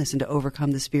this and to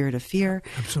overcome the spirit of fear,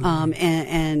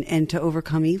 and to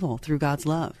overcome evil through God's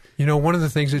love. One of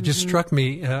the things that just struck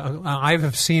me, I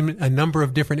have seen a number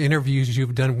of different interviews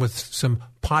you've done with some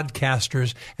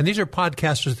podcasters, and these are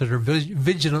podcasters that are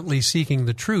vigilantly seeking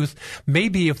the truth.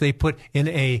 Maybe if they put in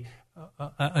a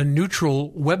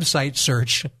neutral website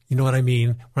search, you know what I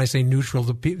mean when I say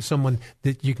neutral, someone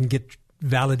that you can get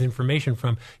valid information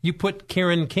from. You put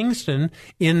Karen Kingston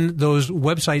in those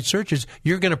website searches,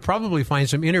 you're going to probably find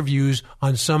some interviews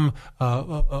on some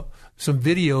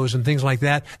videos and things like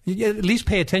that. At least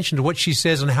pay attention to what she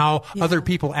says and how other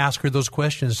people ask her those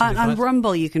questions. On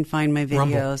Rumble, you can find my videos.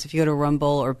 Rumble. If you go to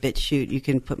Rumble or BitChute, you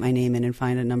can put my name in and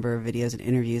find a number of videos and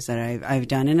interviews that I've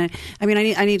done. And I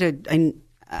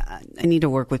need to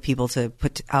work with people to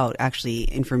put out actually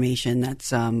information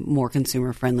that's more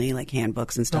consumer friendly, like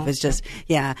handbooks and stuff. It's just,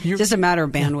 just a matter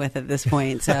of bandwidth at this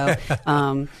point. So,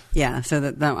 so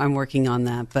that I'm working on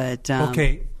that. But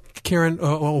okay, Karen,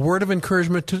 a word of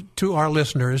encouragement to our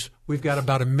listeners. We've got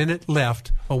about a minute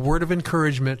left. A word of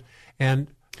encouragement and.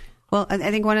 Well,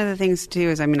 I think one of the things too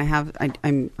is,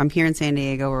 I'm here in San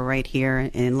Diego. We're right here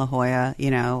in La Jolla.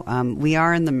 We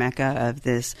are in the mecca of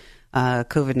this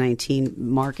COVID-19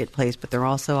 marketplace, but there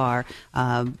also are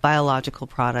biological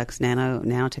products,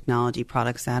 nanotechnology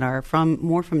products that are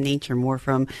more from nature, more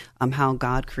from how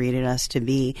God created us to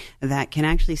be, that can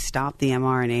actually stop the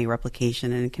mRNA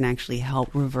replication and can actually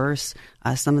help reverse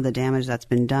some of the damage that's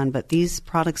been done. But these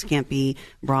products can't be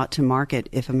brought to market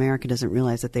if America doesn't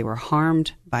realize that they were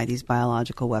harmed by these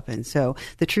biological weapons. So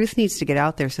the truth needs to get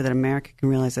out there so that America can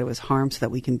realize that it was harmed so that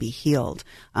we can be healed.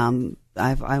 When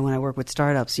I work with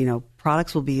startups,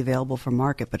 products will be available for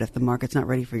market, but if the market's not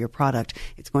ready for your product,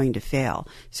 it's going to fail.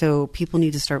 So people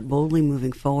need to start boldly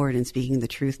moving forward and speaking the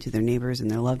truth to their neighbors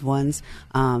and their loved ones,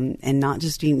 and not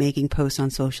just making posts on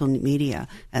social media.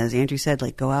 As Andrew said,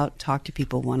 go out, talk to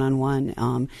people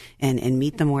one-on-one, and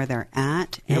meet them where they're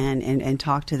at, and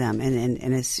talk to them.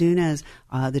 And as soon as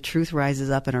the truth rises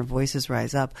up and our voices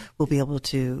rise up, we'll be able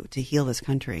to heal this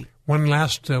country. One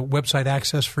last website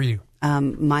access for you.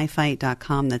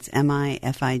 myfight.com. That's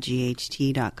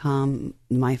MIFIGHT.com,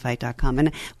 myfight.com.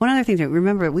 And one other thing to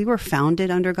remember, we were founded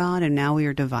under God and now we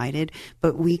are divided,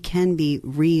 but we can be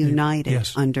reunited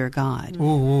under God.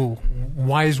 Ooh,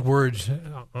 wise words.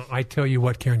 I tell you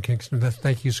what, Karen Kingston,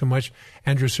 thank you so much.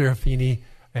 Andrew Serafini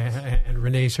and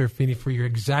Renee Serafini for your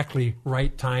exactly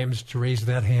right times to raise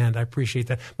that hand. I appreciate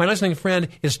that. My listening friend,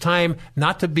 it's time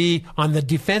not to be on the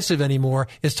defensive anymore.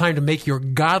 It's time to make your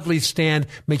godly stand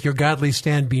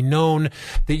be known,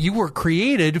 that you were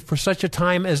created for such a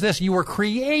time as this. You were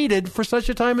created for such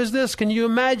a time as this. Can you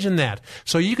imagine that?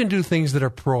 So you can do things that are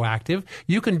proactive.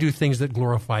 You can do things that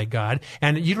glorify God.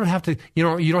 And you don't have to, you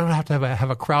don't have to have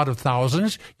a crowd of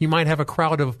thousands. You might have a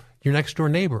crowd of your next door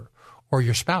neighbor or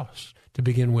your spouse to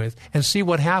begin with, and see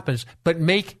what happens. But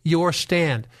make your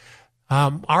stand.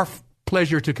 Our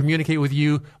pleasure to communicate with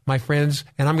you, my friends,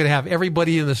 and I'm going to have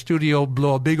everybody in the studio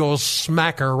blow a big old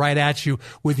smacker right at you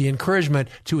with the encouragement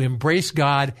to embrace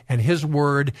God and His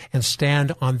Word and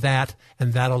stand on that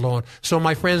and that alone. So,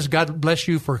 my friends, God bless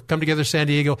you for Come Together San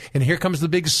Diego, and here comes the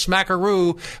big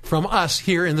smackaroo from us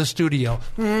here in the studio.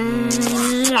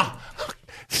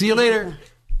 See you later.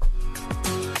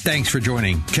 Thanks for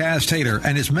joining Kaz Taylor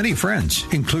and his many friends,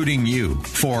 including you,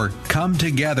 for Come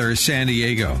Together San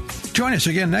Diego. Join us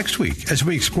again next week as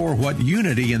we explore what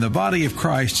unity in the body of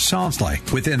Christ sounds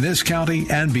like within this county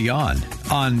and beyond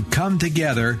on Come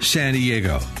Together San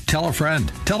Diego. Tell a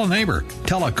friend, tell a neighbor,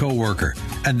 tell a coworker,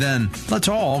 and then let's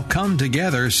all come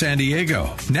together San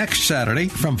Diego next Saturday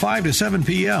from 5 to 7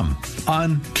 p.m.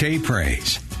 on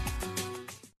K-Praise.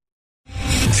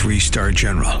 3-star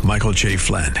General Michael J.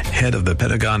 Flynn, head of the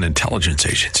Pentagon Intelligence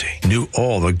Agency, knew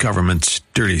all the government's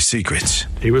dirty secrets.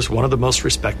 He was one of the most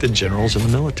respected generals in the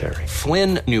military.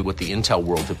 Flynn knew what the intel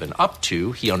world had been up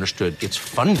to. He understood its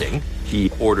funding.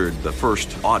 He ordered the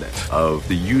first audit of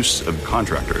the use of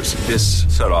contractors. This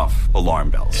set off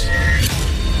alarm bells.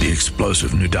 The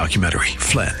explosive new documentary,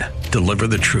 Flynn, Deliver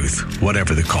the Truth,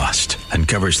 Whatever the Cost,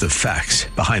 uncovers the facts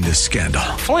behind this scandal.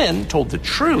 Flynn told the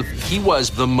truth. He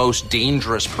was the most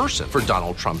dangerous person for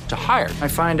Donald Trump to hire. I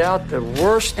find out the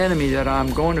worst enemy that I'm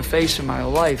going to face in my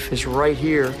life is right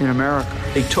here in America.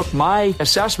 They took my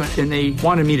assessment and they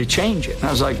wanted me to change it. And I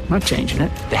was like, I'm not changing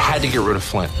it. They had to get rid of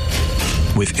Flynn.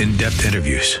 With in-depth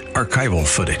interviews, archival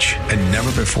footage, and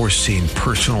never-before-seen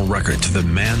personal records of the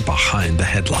man behind the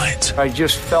headlines. I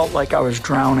just felt like I was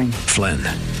drowning. Flynn,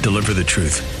 Deliver the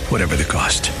Truth, Whatever the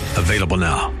Cost. Available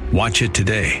now. Watch it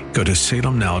today. Go to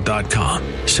salemnow.com.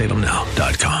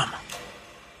 salemnow.com.